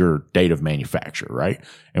important is your date of manufacture, right?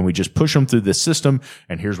 And we just push them through this system,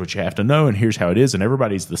 and here's what you have to know, and here's how it is, and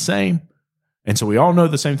everybody's the same. And so we all know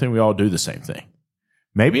the same thing. We all do the same thing.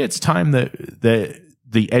 Maybe it's time that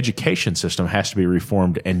the education system has to be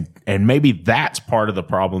reformed, and maybe that's part of the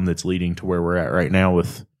problem that's leading to where we're at right now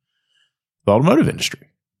with the automotive industry.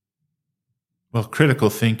 Well, critical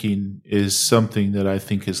thinking is something that I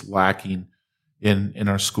think is lacking in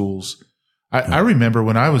our schools. I remember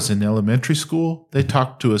when I was in elementary school, they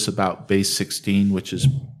talked to us about base 16, which is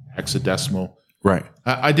hexadecimal. Right.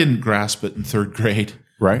 I didn't grasp it in third grade.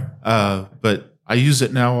 Right. But I use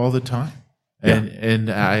it now all the time. And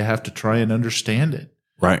I have to try and understand it.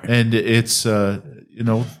 Right. And it's,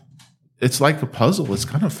 it's like a puzzle. It's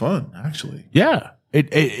kind of fun, actually. Yeah.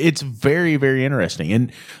 It's very, very interesting.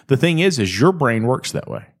 And the thing is your brain works that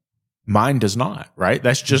way. Mine does not, right?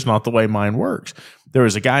 That's just not the way mine works. There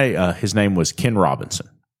was a guy, his name was Ken Robinson,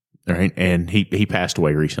 right? And he passed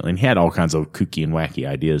away recently, and he had all kinds of kooky and wacky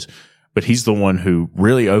ideas. But he's the one who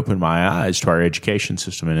really opened my eyes to our education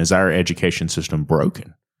system. And is our education system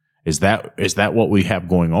broken? Is that what we have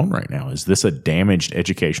going on right now? Is this a damaged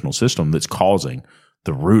educational system that's causing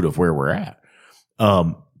the root of where we're at?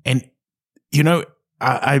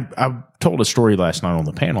 I told a story last night on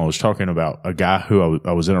the panel. I was talking about a guy who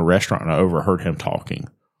I was in a restaurant, and I overheard him talking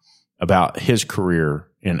about his career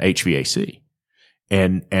in HVAC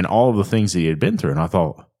and all of the things that he had been through. And I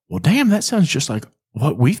thought, well, damn, that sounds just like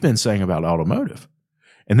what we've been saying about automotive.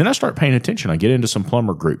 And then I start paying attention. I get into some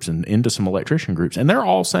plumber groups and into some electrician groups, and they're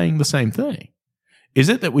all saying the same thing. Is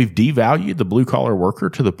it that we've devalued the blue collar worker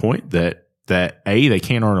to the point that A, they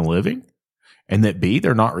can't earn a living, and that B,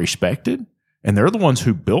 they're not respected? And they're the ones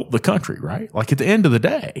who built the country, right? Like at the end of the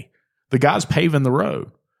day, the guys paving the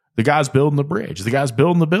road, the guys building the bridge, the guys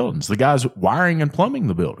building the buildings, the guys wiring and plumbing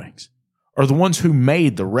the buildings are the ones who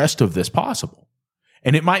made the rest of this possible.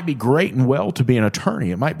 And it might be great and well to be an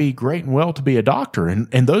attorney. It might be great and well to be a doctor.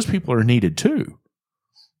 And those people are needed too.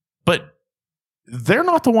 But they're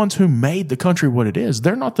not the ones who made the country what it is.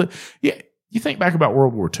 They're not you think back about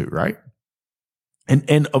World War II, right?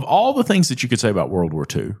 And of all the things that you could say about World War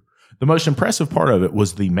II, the most impressive part of it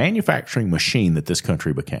was the manufacturing machine that this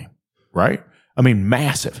country became, right? I mean,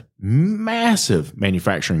 massive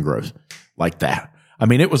manufacturing growth like that. I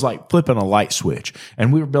mean, it was like flipping a light switch,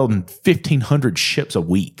 and we were building 1,500 ships a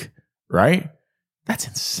week, right? That's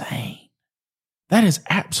insane. That is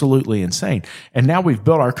absolutely insane. And now we've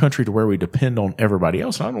built our country to where we depend on everybody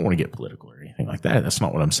else. And I don't want to get political or anything like that. That's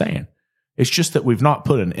not what I'm saying. It's just that we've not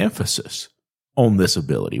put an emphasis on this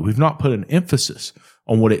ability. We've not put an emphasis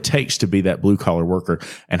on what it takes to be that blue collar worker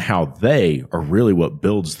and how they are really what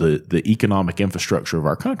builds the economic infrastructure of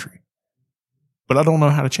our country. But I don't know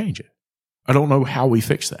how to change it. I don't know how we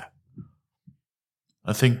fix that.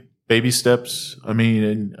 I think baby steps. I mean,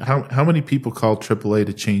 and how many people call AAA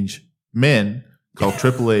to change? Men call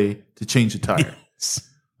AAA to change a tire. Yes.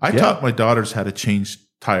 I taught my daughters how to change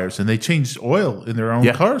tires, and they changed oil in their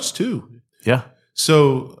own cars too. Yeah.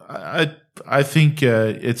 So I think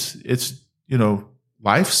it's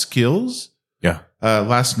life skills. Yeah.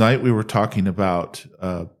 Last night we were talking about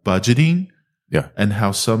budgeting. Yeah. And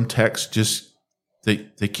how some techs just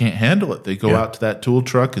they can't handle it. They go out to that tool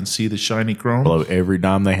truck and see the shiny chrome. Blow every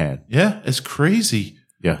dime they had. Yeah, it's crazy.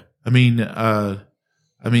 Yeah. I mean,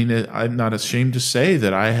 I'm not ashamed to say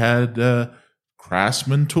that I had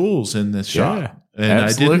Craftsman tools in this shop. And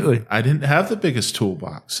absolutely. I didn't have the biggest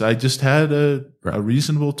toolbox. I just had a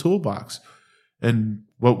reasonable toolbox. And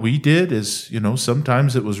what we did is,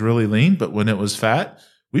 sometimes it was really lean, but when it was fat,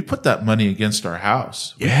 we put that money against our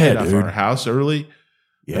house. We paid off our house early.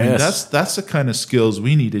 Yes. I mean, that's the kind of skills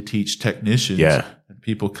we need to teach technicians and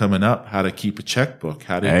people coming up how to keep a checkbook,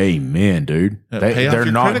 how to amen, dude. They're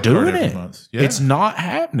not doing it. Yeah. It's not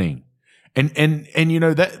happening. And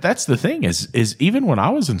that's the thing is even when I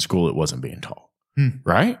was in school, it wasn't being taught.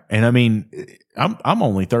 Right. And I mean, I'm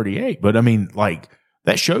only 38, but I mean, like,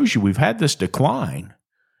 that shows you we've had this decline.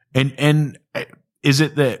 And is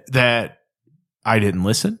it that I didn't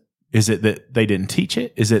listen? Is it that they didn't teach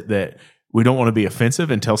it? Is it that we don't want to be offensive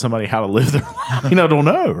and tell somebody how to live their life? I don't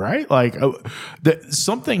know, right? Like,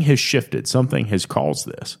 something has shifted. Something has caused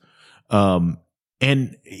this. And,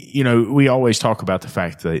 we always talk about the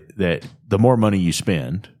fact that the more money you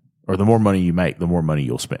spend or the more money you make, the more money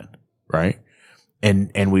you'll spend, right?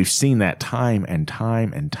 And we've seen that time and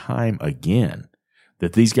time and time again,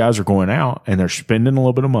 that these guys are going out and they're spending a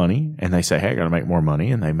little bit of money and they say, hey, I got to make more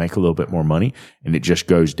money. And they make a little bit more money and it just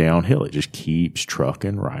goes downhill. It just keeps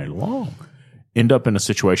trucking right along. End up in a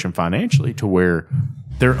situation financially to where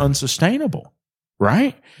they're unsustainable,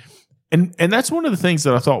 right? And that's one of the things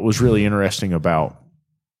that I thought was really interesting about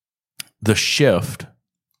the shift.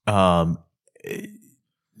 Not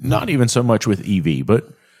even so much with EV,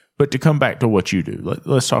 but to come back to what you do,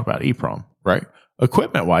 let's talk about EPROM, right?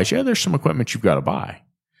 Equipment wise, there's some equipment you've got to buy,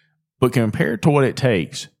 but compared to what it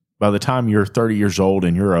takes by the time you're 30 years old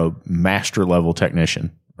and you're a master level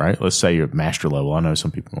technician, right? Let's say you're master level. I know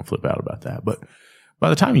some people will flip out about that, but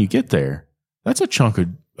by the time you get there, that's a chunk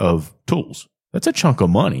of tools. That's a chunk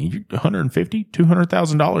of money. $150,000,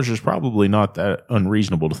 $200,000 is probably not that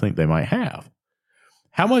unreasonable to think they might have.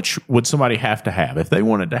 How much would somebody have to have if they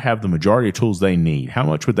wanted to have the majority of tools they need? How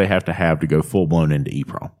much would they have to go full blown into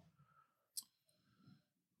EPROM?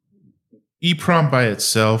 EPROM by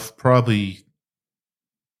itself, probably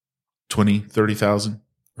 30,000.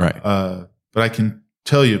 Right. But I can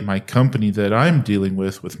tell you, my company that I'm dealing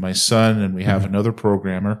with my son, and we have another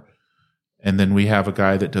programmer, and then we have a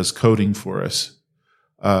guy that does coding for us.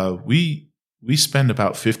 We spend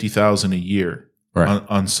about 50,000 a year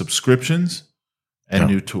on subscriptions and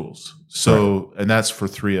new tools. So, and that's for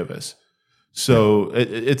 3 of us. So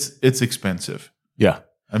it's expensive. Yeah.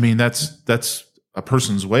 I mean, that's a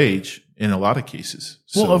person's wage in a lot of cases.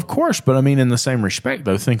 So, well, of course, but I mean, in the same respect,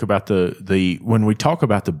 though, think about the when we talk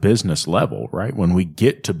about the business level, right? When we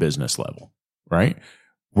get to business level, right?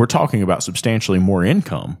 We're talking about substantially more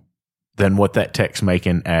income than what that tech's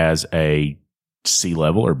making as a C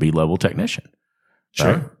level or B level technician.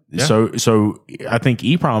 Sure. Right? Yeah. So I think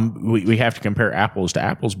EPROM, we have to compare apples to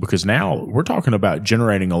apples because now we're talking about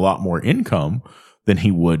generating a lot more income than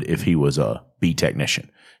he would if he was a B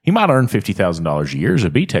technician. He might earn $50,000 a year as a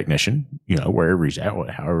B technician, wherever he's at,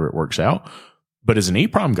 however it works out. But as an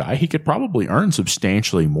EPROM guy, he could probably earn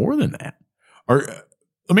substantially more than that. Or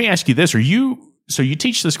let me ask you this: so you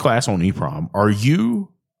teach this class on EPROM? Are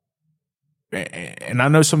you? And I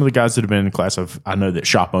know some of the guys that have been in the class. I know that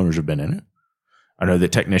shop owners have been in it. I know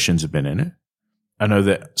that technicians have been in it. I know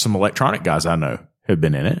that some electronic guys I know have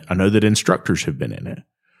been in it. I know that instructors have been in it.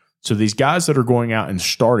 So these guys that are going out and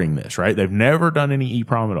starting this, right? They've never done any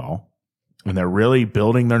EPROM at all. And they're really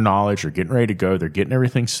building their knowledge. They're getting ready to go. They're getting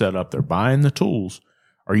everything set up. They're buying the tools.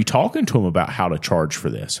 Are you talking to them about how to charge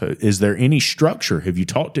for this? Is there any structure? Have you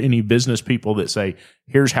talked to any business people that say,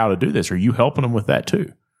 here's how to do this? Are you helping them with that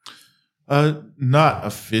too? Not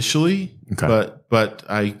officially, okay. but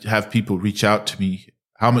I have people reach out to me.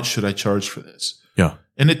 How much should I charge for this? Yeah.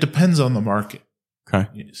 And it depends on the market.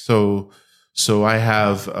 Okay. So I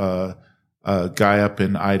have a guy up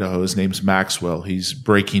in Idaho. His name's Maxwell. He's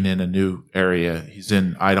breaking in a new area. He's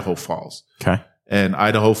in Idaho Falls. Okay. And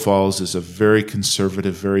Idaho Falls is a very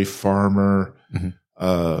conservative, very farmer.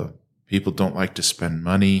 People don't like to spend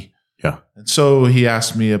money. Yeah. And so he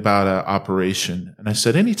asked me about an operation. And I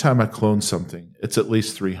said, anytime I clone something, it's at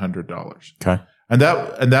least $300. Okay. And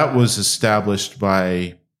that was established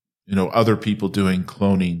by, other people doing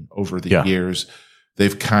cloning over the years.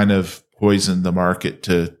 They've kind of poisoned the market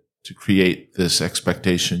to create this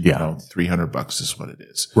expectation, $300 is what it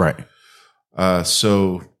is. Right.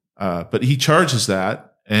 But he charges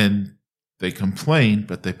that and they complain,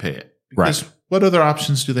 but they pay it. Because what other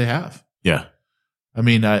options do they have? Yeah. I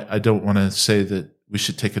mean, I don't want to say that we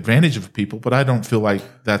should take advantage of people, but I don't feel like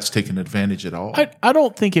that's taking advantage at all. I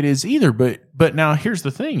don't think it is either. But now here's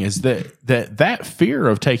the thing is that fear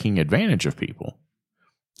of taking advantage of people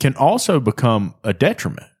can also become a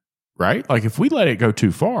detriment, right? Like if we let it go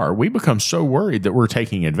too far, we become so worried that we're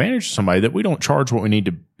taking advantage of somebody that we don't charge what we need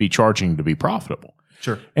to be charging to be profitable.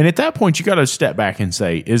 Sure. And at that point, you got to step back and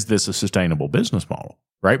say, is this a sustainable business model?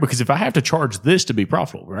 Right? Because if I have to charge this to be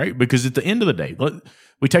profitable, right? Because at the end of the day,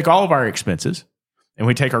 we take all of our expenses and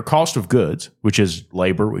we take our cost of goods, which is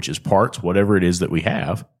labor, which is parts, whatever it is that we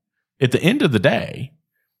have. At the end of the day,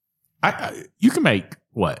 you can make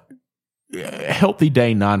what? A healthy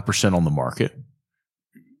day 9% on the market.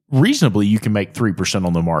 Reasonably, you can make 3%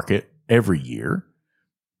 on the market every year.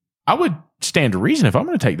 I would stand to reason if I'm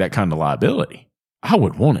going to take that kind of liability, I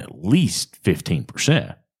would want at least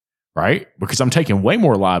 15%. Right? Because I'm taking way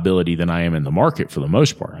more liability than I am in the market for the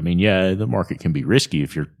most part. I mean, yeah, the market can be risky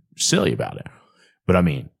if you're silly about it. But I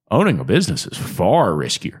mean, owning a business is far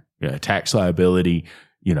riskier. Tax liability,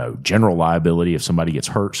 general liability. If somebody gets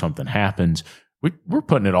hurt, something happens, we're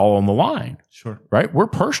putting it all on the line. Sure. Right? We're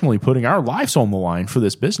personally putting our lives on the line for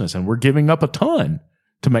this business and we're giving up a ton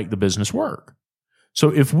to make the business work. So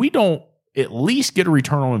if we don't at least get a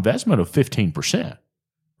return on investment of 15%,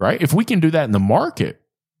 right? If we can do that in the market,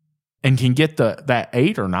 and can get that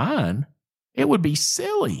 8 or 9, it would be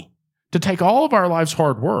silly to take all of our life's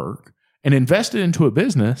hard work and invest it into a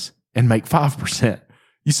business and make 5%.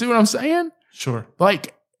 You see what I'm saying? Sure.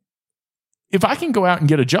 Like, if I can go out and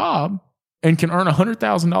get a job and can earn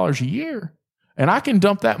 $100,000 a year, and I can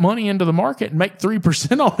dump that money into the market and make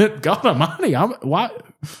 3% on it, God almighty, why?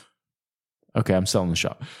 Okay, I'm selling the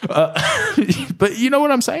shop. But you know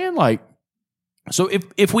what I'm saying? Like, so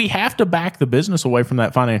if we have to back the business away from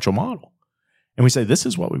that financial model and we say, this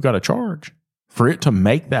is what we've got to charge for it to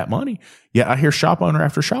make that money. Yeah, I hear shop owner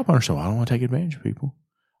after shop owner say, I don't want to take advantage of people.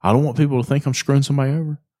 I don't want people to think I'm screwing somebody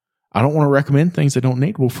over. I don't want to recommend things they don't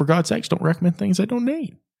need. Well, for God's sakes, don't recommend things they don't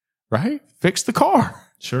need, right? Fix the car.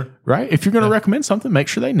 Sure. Right? If you're going to recommend something, make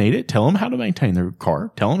sure they need it. Tell them how to maintain their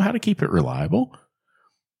car. Tell them how to keep it reliable.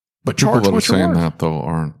 But people charge that are what you're saying worth. that, though,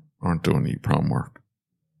 aren't doing e-prom work.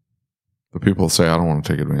 The people that say, I don't want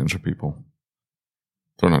to take advantage of people,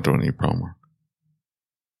 they're not doing e-prom work.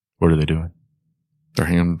 What are they doing? They're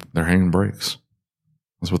hanging brakes.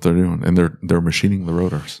 That's what they're doing. And they're machining the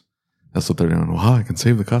rotors. That's what they're doing. Well, I can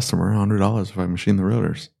save the customer $100 if I machine the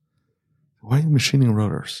rotors. Why are you machining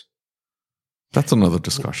rotors? That's another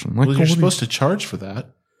discussion. Well, you're supposed to charge for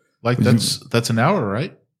that. Like that's an hour,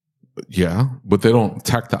 right? Yeah, but they don't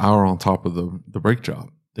tack the hour on top of the brake job.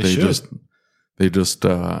 They should.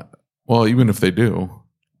 Well, even if they do,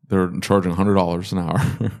 they're charging $100 an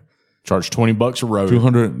hour. Charge $20 a rotor.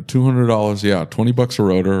 $200, yeah, $20 a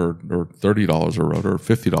rotor, or $30 a rotor, or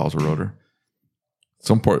 $50 a rotor.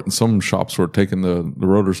 Some shops were taking the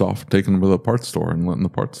rotors off, taking them to the parts store, and letting the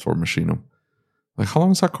parts store machine them. Like, how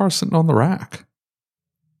long is that car sitting on the rack?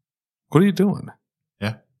 What are you doing?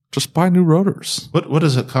 Yeah, just buy new rotors. What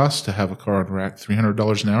does it cost to have a car on the rack?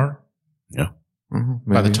 $300 an hour? Yeah.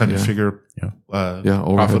 Mm-hmm, by the time you figure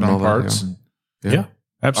profit on parts and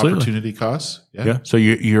absolutely opportunity costs. Yeah. So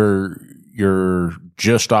your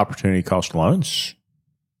just opportunity cost loans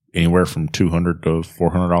anywhere from $200 to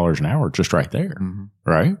 $400 an hour, just right there,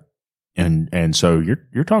 right? And so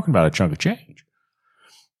you're talking about a chunk of change.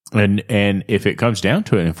 And if it comes down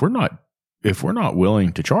to it, if we're not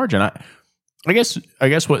willing to charge, and I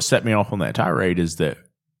guess what set me off on that tirade is that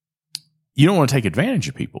you don't want to take advantage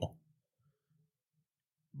of people.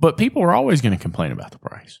 But people are always going to complain about the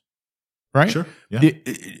price, right? Sure. Yeah.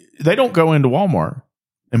 They don't go into Walmart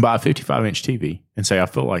and buy a 55-inch TV and say, I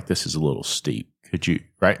feel like this is a little steep. Could you,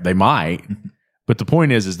 right? They might, but the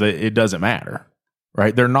point is that it doesn't matter,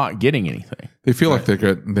 right? They're not getting anything. They feel like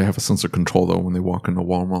they have a sense of control, though, when they walk into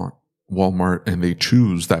Walmart and they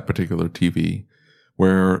choose that particular TV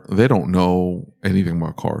where they don't know anything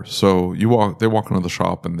about cars. So they walk into the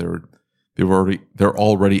shop and they're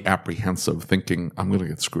already apprehensive, thinking, I'm going to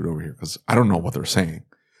get screwed over here because I don't know what they're saying.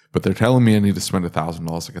 But they're telling me I need to spend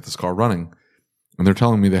 $1,000 to get this car running. And they're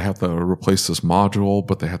telling me they have to replace this module,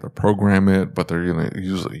 but they have to program it, but they're going to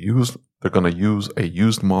use a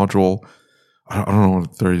used module. I don't know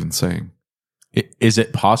what they're even saying. Is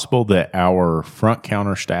it possible that our front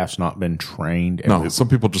counter staff's not been trained? No, some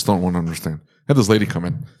people just don't want to understand. I had this lady come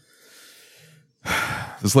in.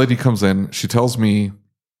 This lady comes in. She tells me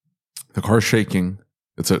the car's shaking.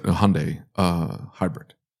 It's a Hyundai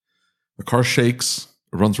hybrid. The car shakes.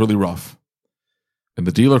 It runs really rough. And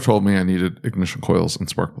the dealer told me I needed ignition coils and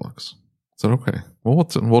spark plugs. I said, okay, well,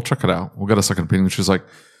 we'll check it out. We'll get a second opinion. She's like,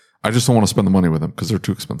 I just don't want to spend the money with them because they're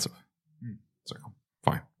too expensive. It's like,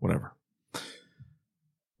 fine, whatever.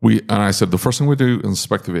 And I said, the first thing we do is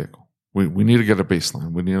inspect the vehicle. We need to get a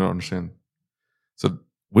baseline. We need to understand. So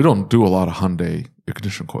we don't do a lot of Hyundai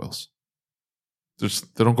ignition coils. They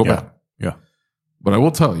don't go bad. Yeah. But I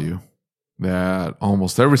will tell you that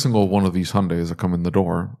almost every single one of these Hyundais that come in the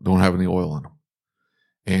door don't have any oil in them.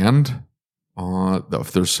 And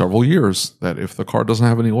if there's several years that if the car doesn't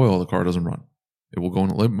have any oil, the car doesn't run. It will go in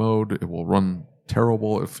limp mode. It will run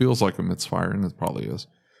terrible. It feels like it emits fire, and it probably is.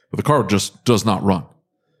 But the car just does not run.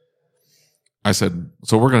 I said,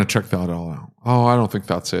 so we're going to check that all out. Oh, I don't think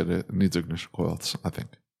that's it. It needs ignition coils, I think.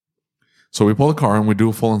 So we pull the car and we do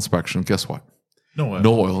a full inspection. Guess what? No oil.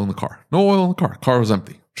 No oil in the car. No oil in the car. Car was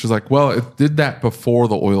empty. She's like, well, it did that before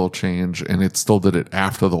the oil change, and it still did it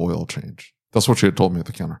after the oil change. That's what she had told me at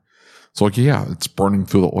the counter. So like, yeah, it's burning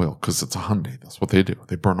through the oil because it's a Hyundai. That's what they do.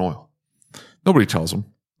 They burn oil. Nobody tells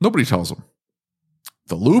them.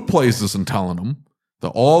 The lube place isn't telling them.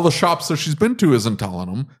 All the shops that she's been to isn't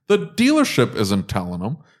telling them. The dealership isn't telling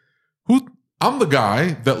them. I'm the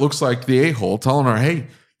guy that looks like the a-hole telling her, hey,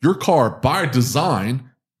 your car by design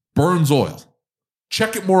burns oil.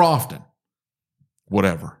 Check it more often.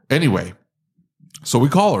 Whatever. Anyway, so we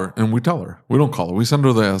call her and we tell her. We don't call her. We send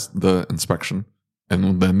her the inspection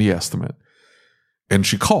and then the estimate. And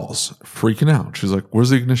she calls, freaking out. She's like, where's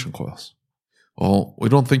the ignition coils? Well, we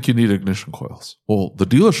don't think you need ignition coils. Well, the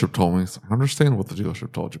dealership told me, I understand what the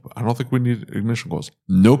dealership told you, but I don't think we need ignition coils.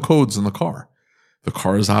 No codes in the car. The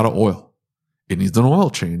car is out of oil. It needs an oil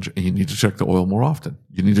change, and you need to check the oil more often.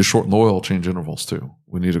 You need to shorten the oil change intervals too.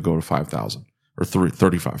 We need to go to 5,000 or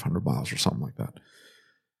 3,500 miles or something like that.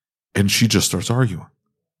 And she just starts arguing.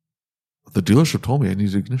 The dealership told me I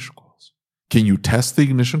need ignition coils. Can you test the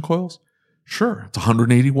ignition coils? Sure. It's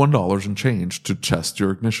 $181 and change to test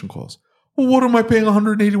your ignition coils. Well, what am I paying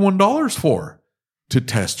 $181 for? To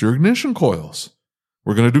test your ignition coils.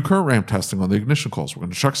 We're going to do current ramp testing on the ignition coils. We're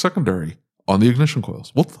going to check secondary on the ignition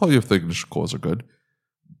coils. We'll tell you if the ignition coils are good.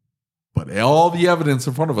 But all the evidence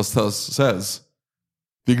in front of us says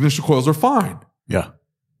the ignition coils are fine. Yeah.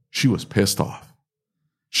 She was pissed off.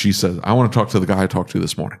 She said, I want to talk to the guy I talked to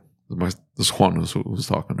this morning. This Juan was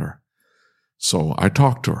talking to her. So I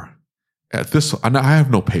talked to her. I have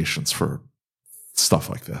no patience for stuff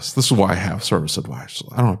like this. This is why I have service advisors.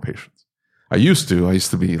 I don't have patience. I used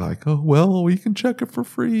to be like, oh, well, we can check it for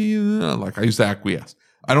free. Like I used to acquiesce.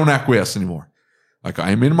 I don't acquiesce anymore. Like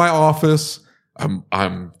I'm in my office.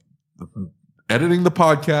 I'm editing the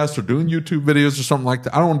podcast or doing YouTube videos or something like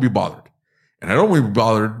that. I don't want to be bothered. And I don't want to be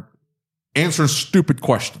bothered answering stupid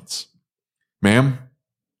questions. Ma'am,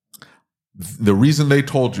 the reason they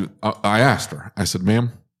told you, I asked her, I said,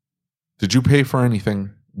 ma'am, did you pay for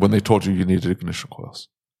anything when they told you needed ignition coils?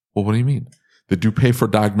 Well, what do you mean? Did you pay for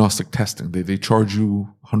diagnostic testing? They charge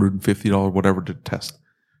you $150, whatever, to test?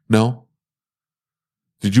 No.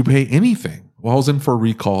 Did you pay anything? Well, I was in for a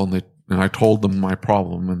recall and I told them my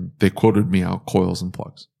problem and they quoted me out coils and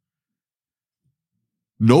plugs.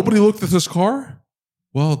 Nobody looked at this car?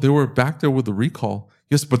 Well, they were back there with the recall.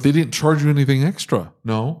 Yes, but they didn't charge you anything extra.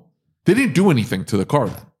 No. They didn't do anything to the car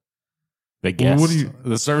then. They guessed.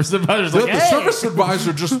 The service advisor's like, the service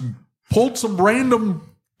advisor just pulled some random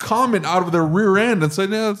comment out of their rear end and said,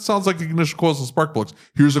 yeah, it sounds like ignition coils and spark plugs.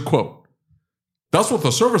 Here's a quote. That's what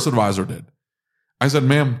the service advisor did. I said,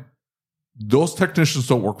 ma'am, those technicians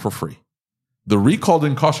don't work for free. The recall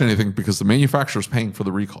didn't cost you anything because the manufacturer's paying for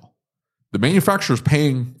the recall. The manufacturer's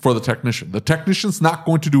paying for the technician. The technician's not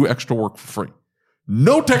going to do extra work for free.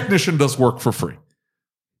 No technician does work for free.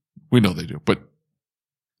 We know they do, but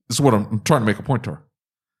this is what I'm trying to make a point to her.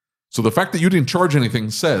 So the fact that you didn't charge anything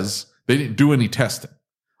says they didn't do any testing.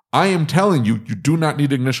 I am telling you, you do not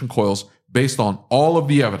need ignition coils based on all of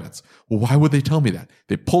the evidence. Well, why would they tell me that?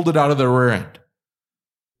 They pulled it out of their rear end.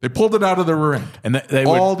 And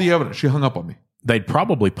all the evidence. She hung up on me. They'd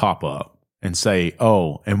probably pop up and say,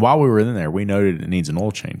 oh, and while we were in there, we noted it needs an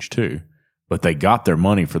oil change too. But they got their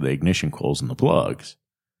money for the ignition coils and the plugs,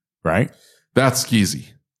 right? That's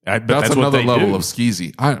skeezy. That's another level of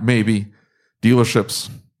skeezy. Maybe dealerships,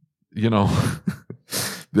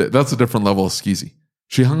 That's a different level of skeezy.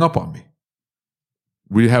 She hung up on me.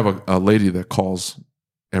 We have a lady that calls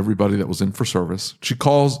everybody that was in for service. She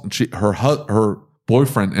calls, and her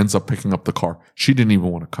boyfriend ends up picking up the car. She didn't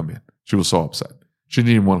even want to come in. She was so upset. She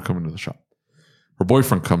didn't even want to come into the shop. Her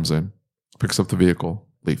boyfriend comes in, picks up the vehicle,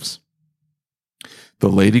 leaves. The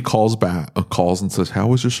lady calls and says, "How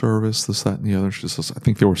was your service? This, that, and the other." She says, "I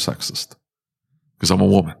think they were sexist because I'm a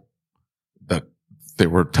woman. That they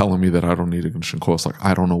were telling me that I don't need ignition coils." Like,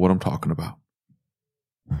 I don't know what I'm talking about.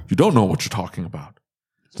 You don't know what you're talking about.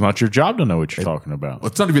 It's not your job to know what you're talking about.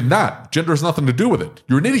 It's not even that. Gender has nothing to do with it.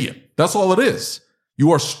 You're an idiot. That's all it is.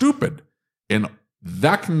 You are stupid. And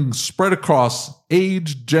that can spread across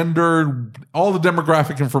age, gender, all the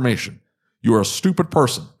demographic information. You are a stupid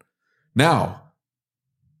person. Now,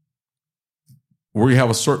 we have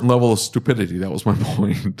a certain level of stupidity. That was my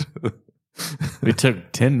point. It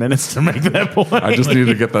took 10 minutes to make that point. I just needed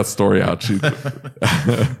to get that story out. She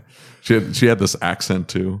had this accent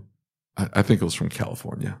too. I think it was from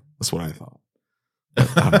California. That's what I thought.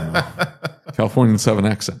 But I don't know. Californian 7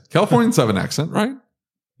 accent. Californian 7 accent, right?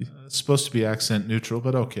 It's supposed to be accent neutral,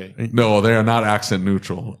 but okay. No, they are not accent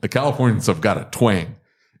neutral. The Californians have got a twang.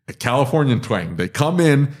 A Californian twang. They come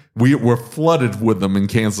in. We're flooded with them in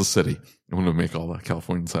Kansas City. I'm going to make all the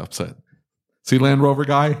Californians upset. See, Land Rover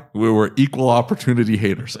guy? We were equal opportunity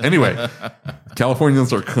haters. Anyway,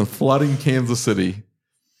 Californians are flooding Kansas City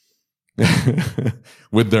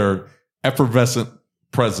with their effervescent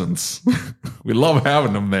presence. We love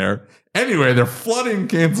having them there. Anyway, they're flooding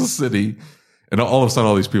Kansas City. And all of a sudden,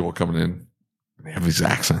 all these people are coming in. And they have these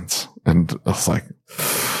accents. And it's like,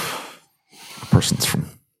 the person's from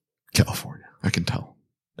California. I can tell.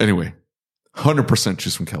 Anyway, 100%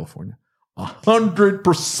 she's from California.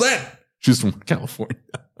 100% she's from California.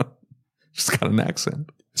 She's got an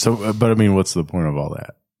accent. So, but I mean, what's the point of all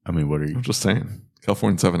that? I mean, what are you? I'm just saying.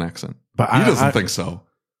 Californians have an accent. But he doesn't think so.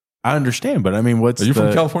 I understand, but I mean, Are you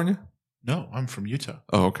from California? No, I'm from Utah.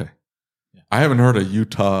 Oh, okay. Yeah. I haven't heard of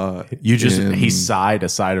Utah. He sighed a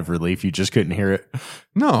sigh of relief. You just couldn't hear it.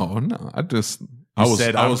 No. I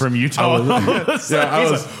was from Utah.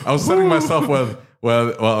 I was setting myself with.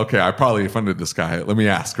 Well, okay. I probably offended this guy. Let me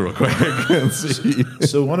ask real quick and see.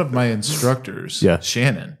 So one of my instructors,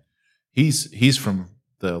 Shannon, he's from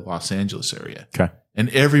the Los Angeles area. Okay. And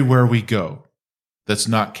everywhere we go, that's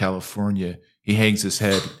not California, he hangs his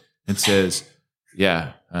head and says,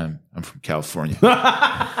 "Yeah, I'm from California."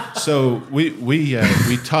 So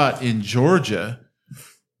we taught in Georgia,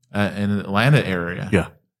 in the Atlanta area. Yeah.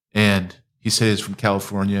 And he said he's from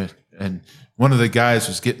California, and one of the guys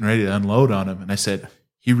was getting ready to unload on him, and I said,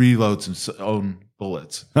 "He reloads his own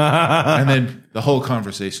bullets." And then the whole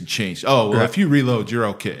conversation changed. "Oh, well, if you reload, you're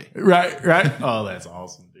okay." Right. Oh, that's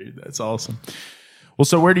awesome, dude. That's awesome. Well,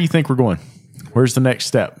 so where do you think we're going? Where's the next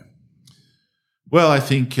step? Well, I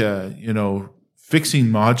think fixing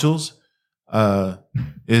modules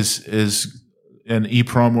is an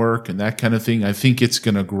EEPROM work and that kind of thing. I think it's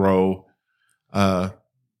going to grow.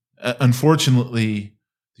 Unfortunately,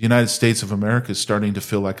 the United States of America is starting to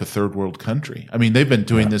feel like a third world country. I mean, they've been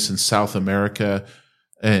doing this in South America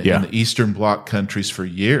and in the Eastern Bloc countries for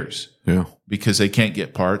years. Yeah, because they can't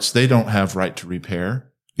get parts. They don't have right to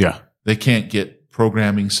repair. Yeah, they can't get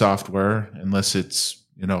programming software unless it's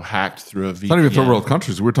hacked through a VPN. It's not even third world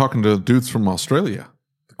countries. We're talking to dudes from Australia,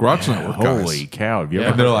 the Garage Network guys. Holy cow!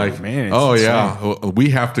 And they're like, man, "Oh yeah,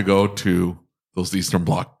 we have to go to those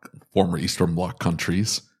former Eastern Bloc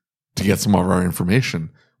countries to get some of our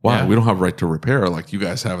information. Why? Yeah. We don't have right to repair like you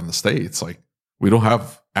guys have in the States. Like we don't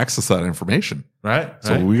have access to that information, right?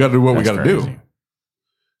 So we got to do what we got to do."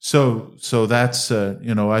 So that's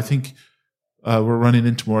I think we're running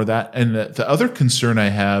into more of that. And the other concern I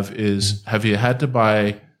have is, have you had to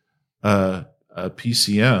buy a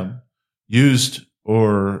PCM used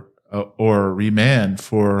or reman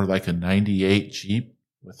for like a 98 Jeep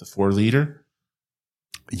with a 4-liter?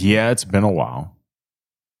 Yeah, it's been a while.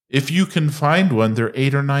 If you can find one, they're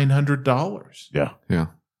 $800 or $900. Yeah.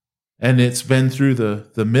 And it's been through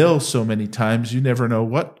the mill so many times, you never know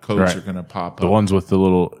what codes are going to pop up. The ones with it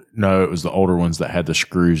was the older ones that had the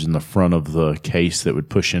screws in the front of the case that would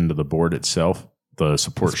push into the board itself. The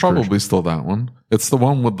support It's screws. probably still that one. It's the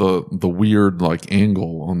one with the weird like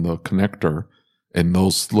angle on the connector and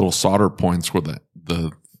those little solder points with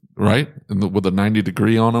the right? And with a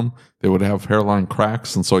 90-degree on them, they would have hairline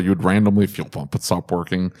cracks. And so you'd randomly, fuel pump would stop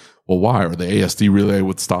working. Well, why? Or the ASD relay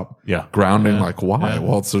would stop grounding. Yeah. Like, why? Yeah.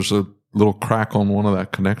 Well, there's a little crack on one of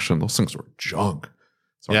that connection. Those things were junk.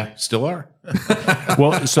 Sorry. Yeah, still are.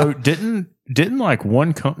 Well, so didn't like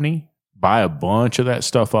one company buy a bunch of that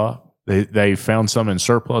stuff up They found some in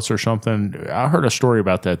surplus or something. I heard a story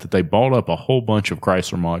about that they bought up a whole bunch of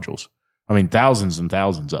Chrysler modules. I mean, thousands and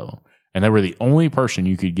thousands of them. And they were the only person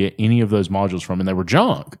you could get any of those modules from, and they were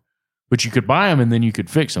junk. But you could buy them and then you could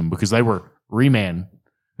fix them because they were reman.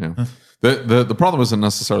 Yeah. The problem isn't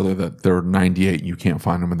necessarily that they're 98 and you can't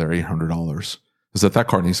find them and they're $800. Is that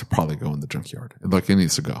car needs to probably go in the junkyard. Like, it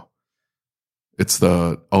needs to go. It's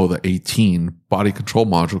the 18 body control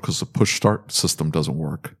module because the push start system doesn't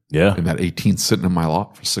work. Yeah. And that 18 sitting in my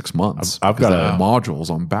lot for 6 months. I've got modules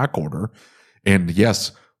on back order. And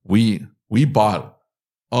yes, we bought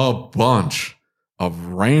a bunch of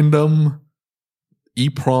random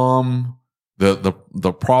EEPROM.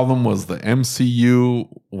 The problem was the MCU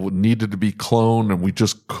needed to be cloned, and we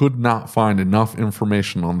just could not find enough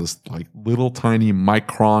information on this like little tiny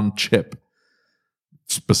micron chip.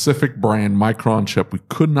 Specific brand micron chip. We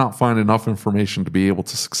could not find enough information to be able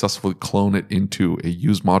to successfully clone it into a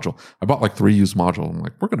used module. I bought like 3 used modules. I'm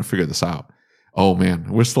like, we're going to figure this out. Oh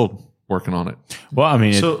man, we're still working on it. Well, I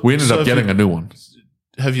mean, we ended up getting a new one.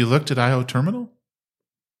 Have you looked at IO Terminal?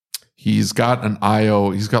 He's got an IO.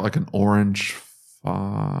 He's got like an orange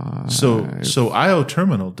 5. So IO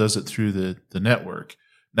Terminal does it through the network.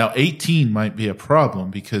 Now 18 might be a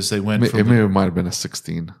problem because they went from it might have been a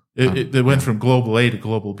 16. They went from global A to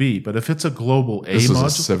global B, but if it's a global A this module,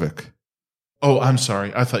 is a Civic. Oh, I'm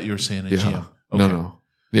sorry. I thought you were saying a GM. Okay. No.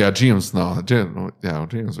 Yeah, GM's no.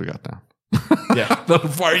 GM's we got down. Yeah,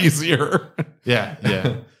 that's far easier.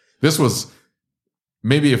 Yeah. This was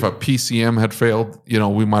maybe if a PCM had failed,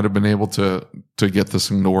 we might have been able to get this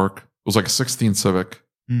thing to work. It was like a 16 Civic.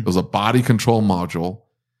 It was a body control module.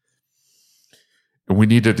 And we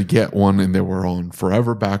needed to get one, and they were on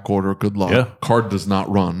forever back order. Good luck. Yeah. Card does not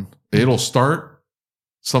run. It'll start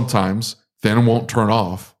sometimes, then it won't turn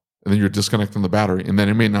off, and then you're disconnecting the battery, and then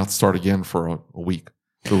it may not start again for a week.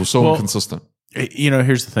 It was so inconsistent.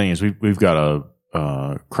 Here's the thing: is we've got a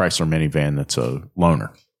Chrysler minivan that's a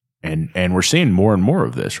loaner, and we're seeing more and more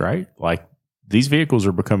of this. Right, like these vehicles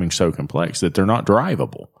are becoming so complex that they're not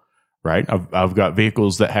drivable. Right. I've got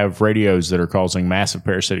vehicles that have radios that are causing massive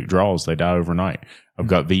parasitic draws. They die overnight. I've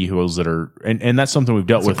got vehicles that are, and that's something we've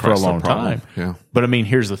dealt with for a long time. Yeah. But I mean,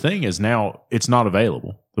 here's the thing is now it's not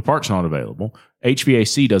available. The part's not available.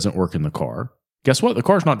 HVAC doesn't work in the car. Guess what? The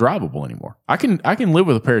car's not drivable anymore. I can live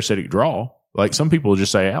with a parasitic draw. Like some people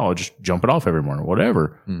just say, I'll just jump it off every morning,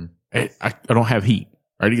 whatever. I don't have heat.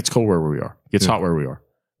 Right. It gets cold where we are. It gets hot where we are.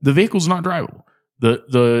 The vehicle's not drivable.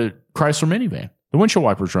 The Chrysler minivan, the windshield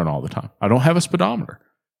wipers run all the time. I don't have a speedometer.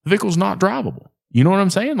 The vehicle's not drivable. You know what I'm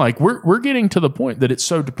saying? Like we're getting to the point that it's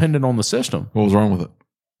so dependent on the system. What was wrong with it?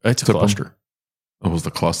 It's a cluster. Oh, was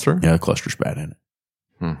the cluster? Yeah, the cluster's bad in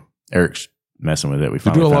it. Eric's messing with it. We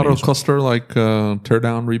do a lot of cluster, like tear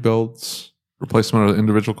down, rebuilds, replacement of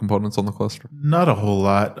individual components on the cluster. Not a whole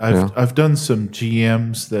lot. I've done some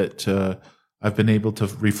GMs that I've been able to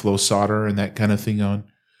reflow solder and that kind of thing on.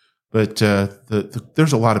 But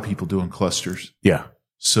there's a lot of people doing clusters. Yeah.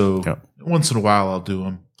 So once in a while I'll do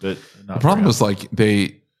them. But the problem is like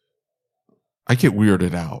I get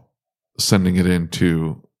weirded out sending it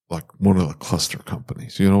into like one of the cluster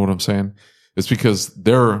companies. You know what I'm saying? It's because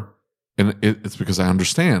it's because I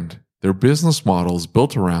understand their business model is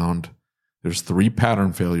built around there's 3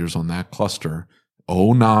 pattern failures on that cluster.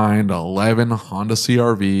 09 to 11 Honda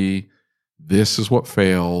CRV. This is what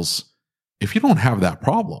fails. If you don't have that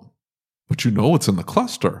problem, but it's in the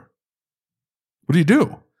cluster, what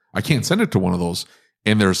do? I can't send it to one of those.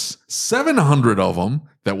 And there's 700 of them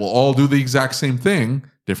that will all do the exact same thing,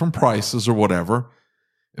 different prices or whatever.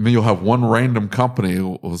 And then you'll have one random company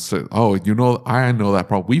who will say, I know that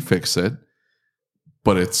problem. We fix it,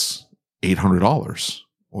 but it's $800.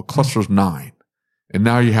 Well, cluster's $9. And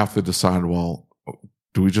now you have to decide, well,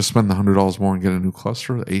 do we just spend the $100 more and get a new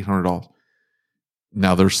cluster? $800.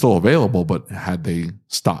 Now they're still available, but had they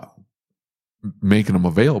stopped making them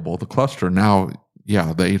available, the cluster, now, the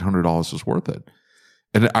 $800 is worth it.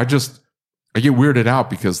 And I get weirded out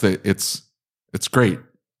because it's great.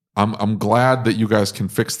 I'm glad that you guys can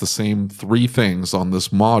fix the same 3 things on this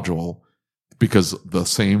module because the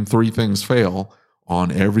same 3 things fail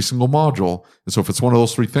on every single module. And so if it's one of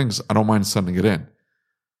those 3 things, I don't mind sending it in.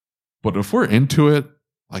 But if we're into it,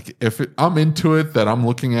 like I'm into it that I'm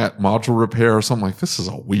looking at module repair or something like this is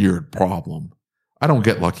a weird problem. I don't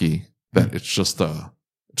get lucky that it's just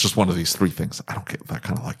one of these 3 things. I don't get that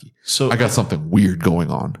kind of lucky. So I got something weird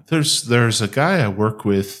going on. There's a guy I work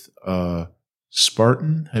with,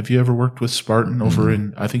 Spartan. Have you ever worked with Spartan over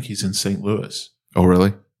in, I think he's in St. Louis. Oh,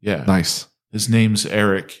 really? Yeah. Nice. His name's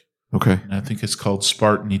Eric. Okay. And I think it's called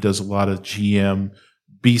Spartan. He does a lot of GM,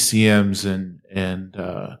 BCMs and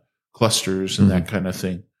clusters and that kind of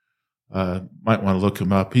thing. Might want to look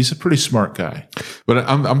him up. He's a pretty smart guy. But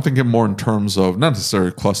I'm thinking more in terms of not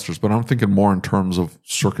necessarily clusters, but I'm thinking more in terms of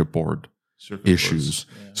circuit board issues.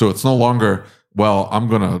 Yeah. So it's no longer, well, I'm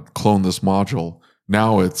going to clone this module.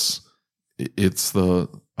 Now it's the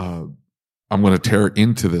I'm going to tear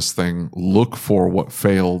into this thing, look for what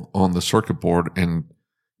failed on the circuit board, and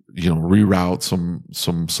reroute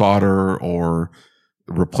some solder or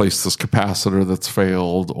replace this capacitor that's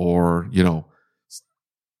failed, or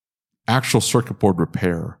actual circuit board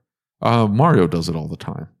repair. Mario does it all the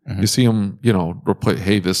time. You see him, replace.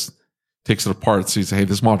 Hey, this takes it apart. Sees, hey,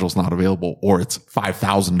 this module's not available, or it's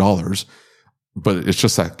 $5,000, but it's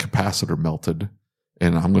just that capacitor melted.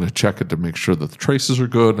 And I'm going to check it to make sure that the traces are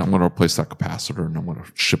good. I'm going to replace that capacitor, and I'm going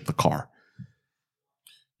to ship the car.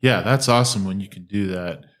 Yeah, that's awesome when you can do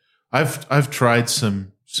that. I've tried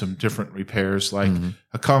some different repairs. Like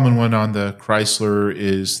a common one on the Chrysler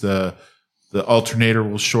is the alternator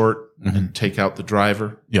will short and take out the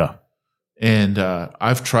driver. Yeah. And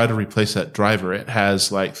I've tried to replace that driver. It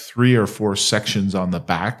has like 3 or 4 sections on the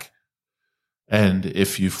back. And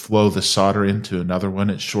if you flow the solder into another one,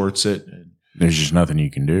 it shorts it. And there's just nothing you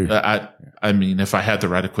can do. I mean, if I had the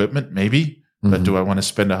right equipment, maybe. But do I want to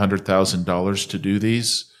spend $100,000 to do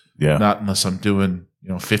these? Yeah. Not unless I'm doing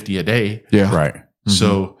 50 a day. Yeah. Right.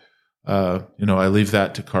 So, I leave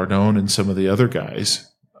that to Cardone and some of the other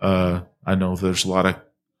guys. I know there's a lot of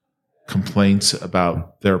complaints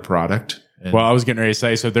about their product. Well, I was getting ready to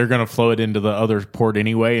say, so they're going to flow it into the other port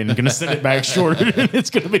anyway and going to send it back short. And it's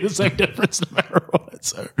going to be the same difference no matter what.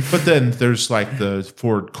 So. But then there's like the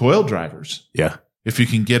Ford coil drivers. Yeah. If you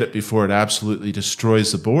can get it before it absolutely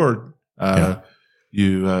destroys the board,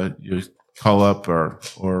 you call up or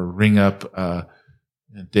ring up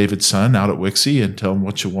David's son out at Wixie and tell him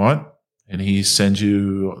what you want. And he sends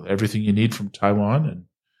you everything you need from Taiwan and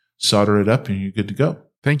solder it up, and you're good to go.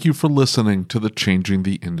 Thank you for listening to the Changing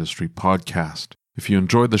the Industry podcast. If you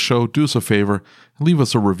enjoyed the show, do us a favor and leave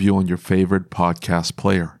us a review on your favorite podcast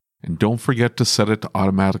player. And don't forget to set it to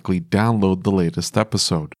automatically download the latest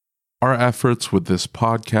episode. Our efforts with this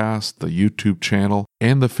podcast, the YouTube channel,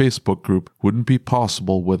 and the Facebook group wouldn't be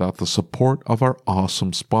possible without the support of our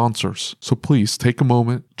awesome sponsors. So please take a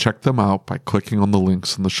moment, check them out by clicking on the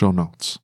links in the show notes.